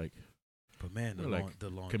of it. We're like But man, the We're like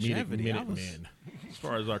longevity. comedic minute men. As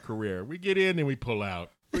far as our career, we get in and we pull out.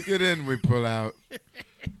 We get in, we pull out.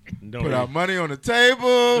 Don't Put leave, our money on the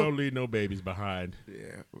table. don't leave no babies behind.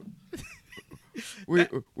 Yeah.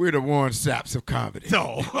 We're the Warren Sapps of comedy.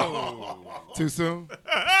 No. Too soon?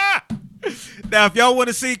 Now, if y'all want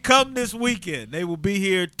to see, come this weekend. They will be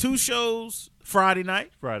here 2 shows Friday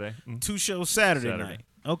night, Friday. 2 shows Saturday night.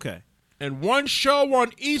 Okay. And 1 show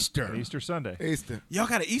on Easter. Easter Sunday. Easter. Y'all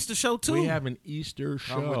got an Easter show too? We have an Easter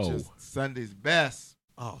show. Which is Sunday's best.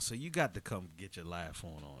 Oh, so you got to come get your laugh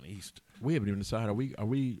on Easter. We haven't even decided. Are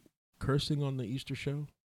we cursing on the Easter show?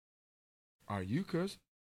 Are you cursing?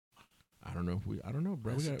 I don't know. I don't know,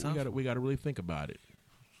 bro. That's We got to really think about it.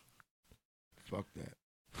 Fuck that.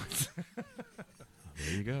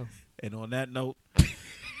 There you go. And on that note,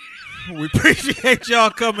 we appreciate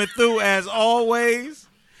y'all coming through as always.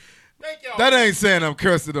 Thank y'all. That ain't saying I'm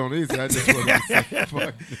cursing on Easter. I just want to say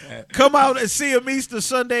fuck that. Come out and see him Easter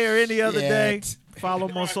Sunday or any other day. Follow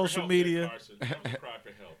him on social media.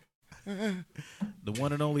 The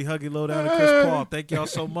one and only Huggy Lowdown and Chris Paul. Thank y'all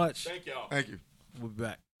so much. Thank y'all. Thank you. We'll be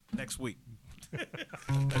back next week.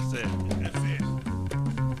 That's it.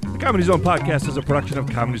 The Comedy Zone podcast is a production of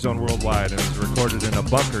Comedy Zone Worldwide and is recorded in a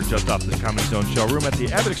bunker just off the Comedy Zone showroom at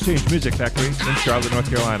the Abbott Exchange Music Factory in Charlotte, North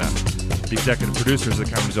Carolina. The executive producers of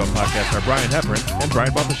the Comedy Zone podcast are Brian Hepburn and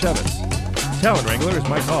Brian Baltashevitz. Talent wrangler is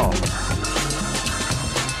Mike Hall.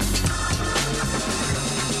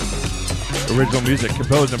 Original music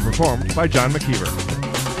composed and performed by John McKeever.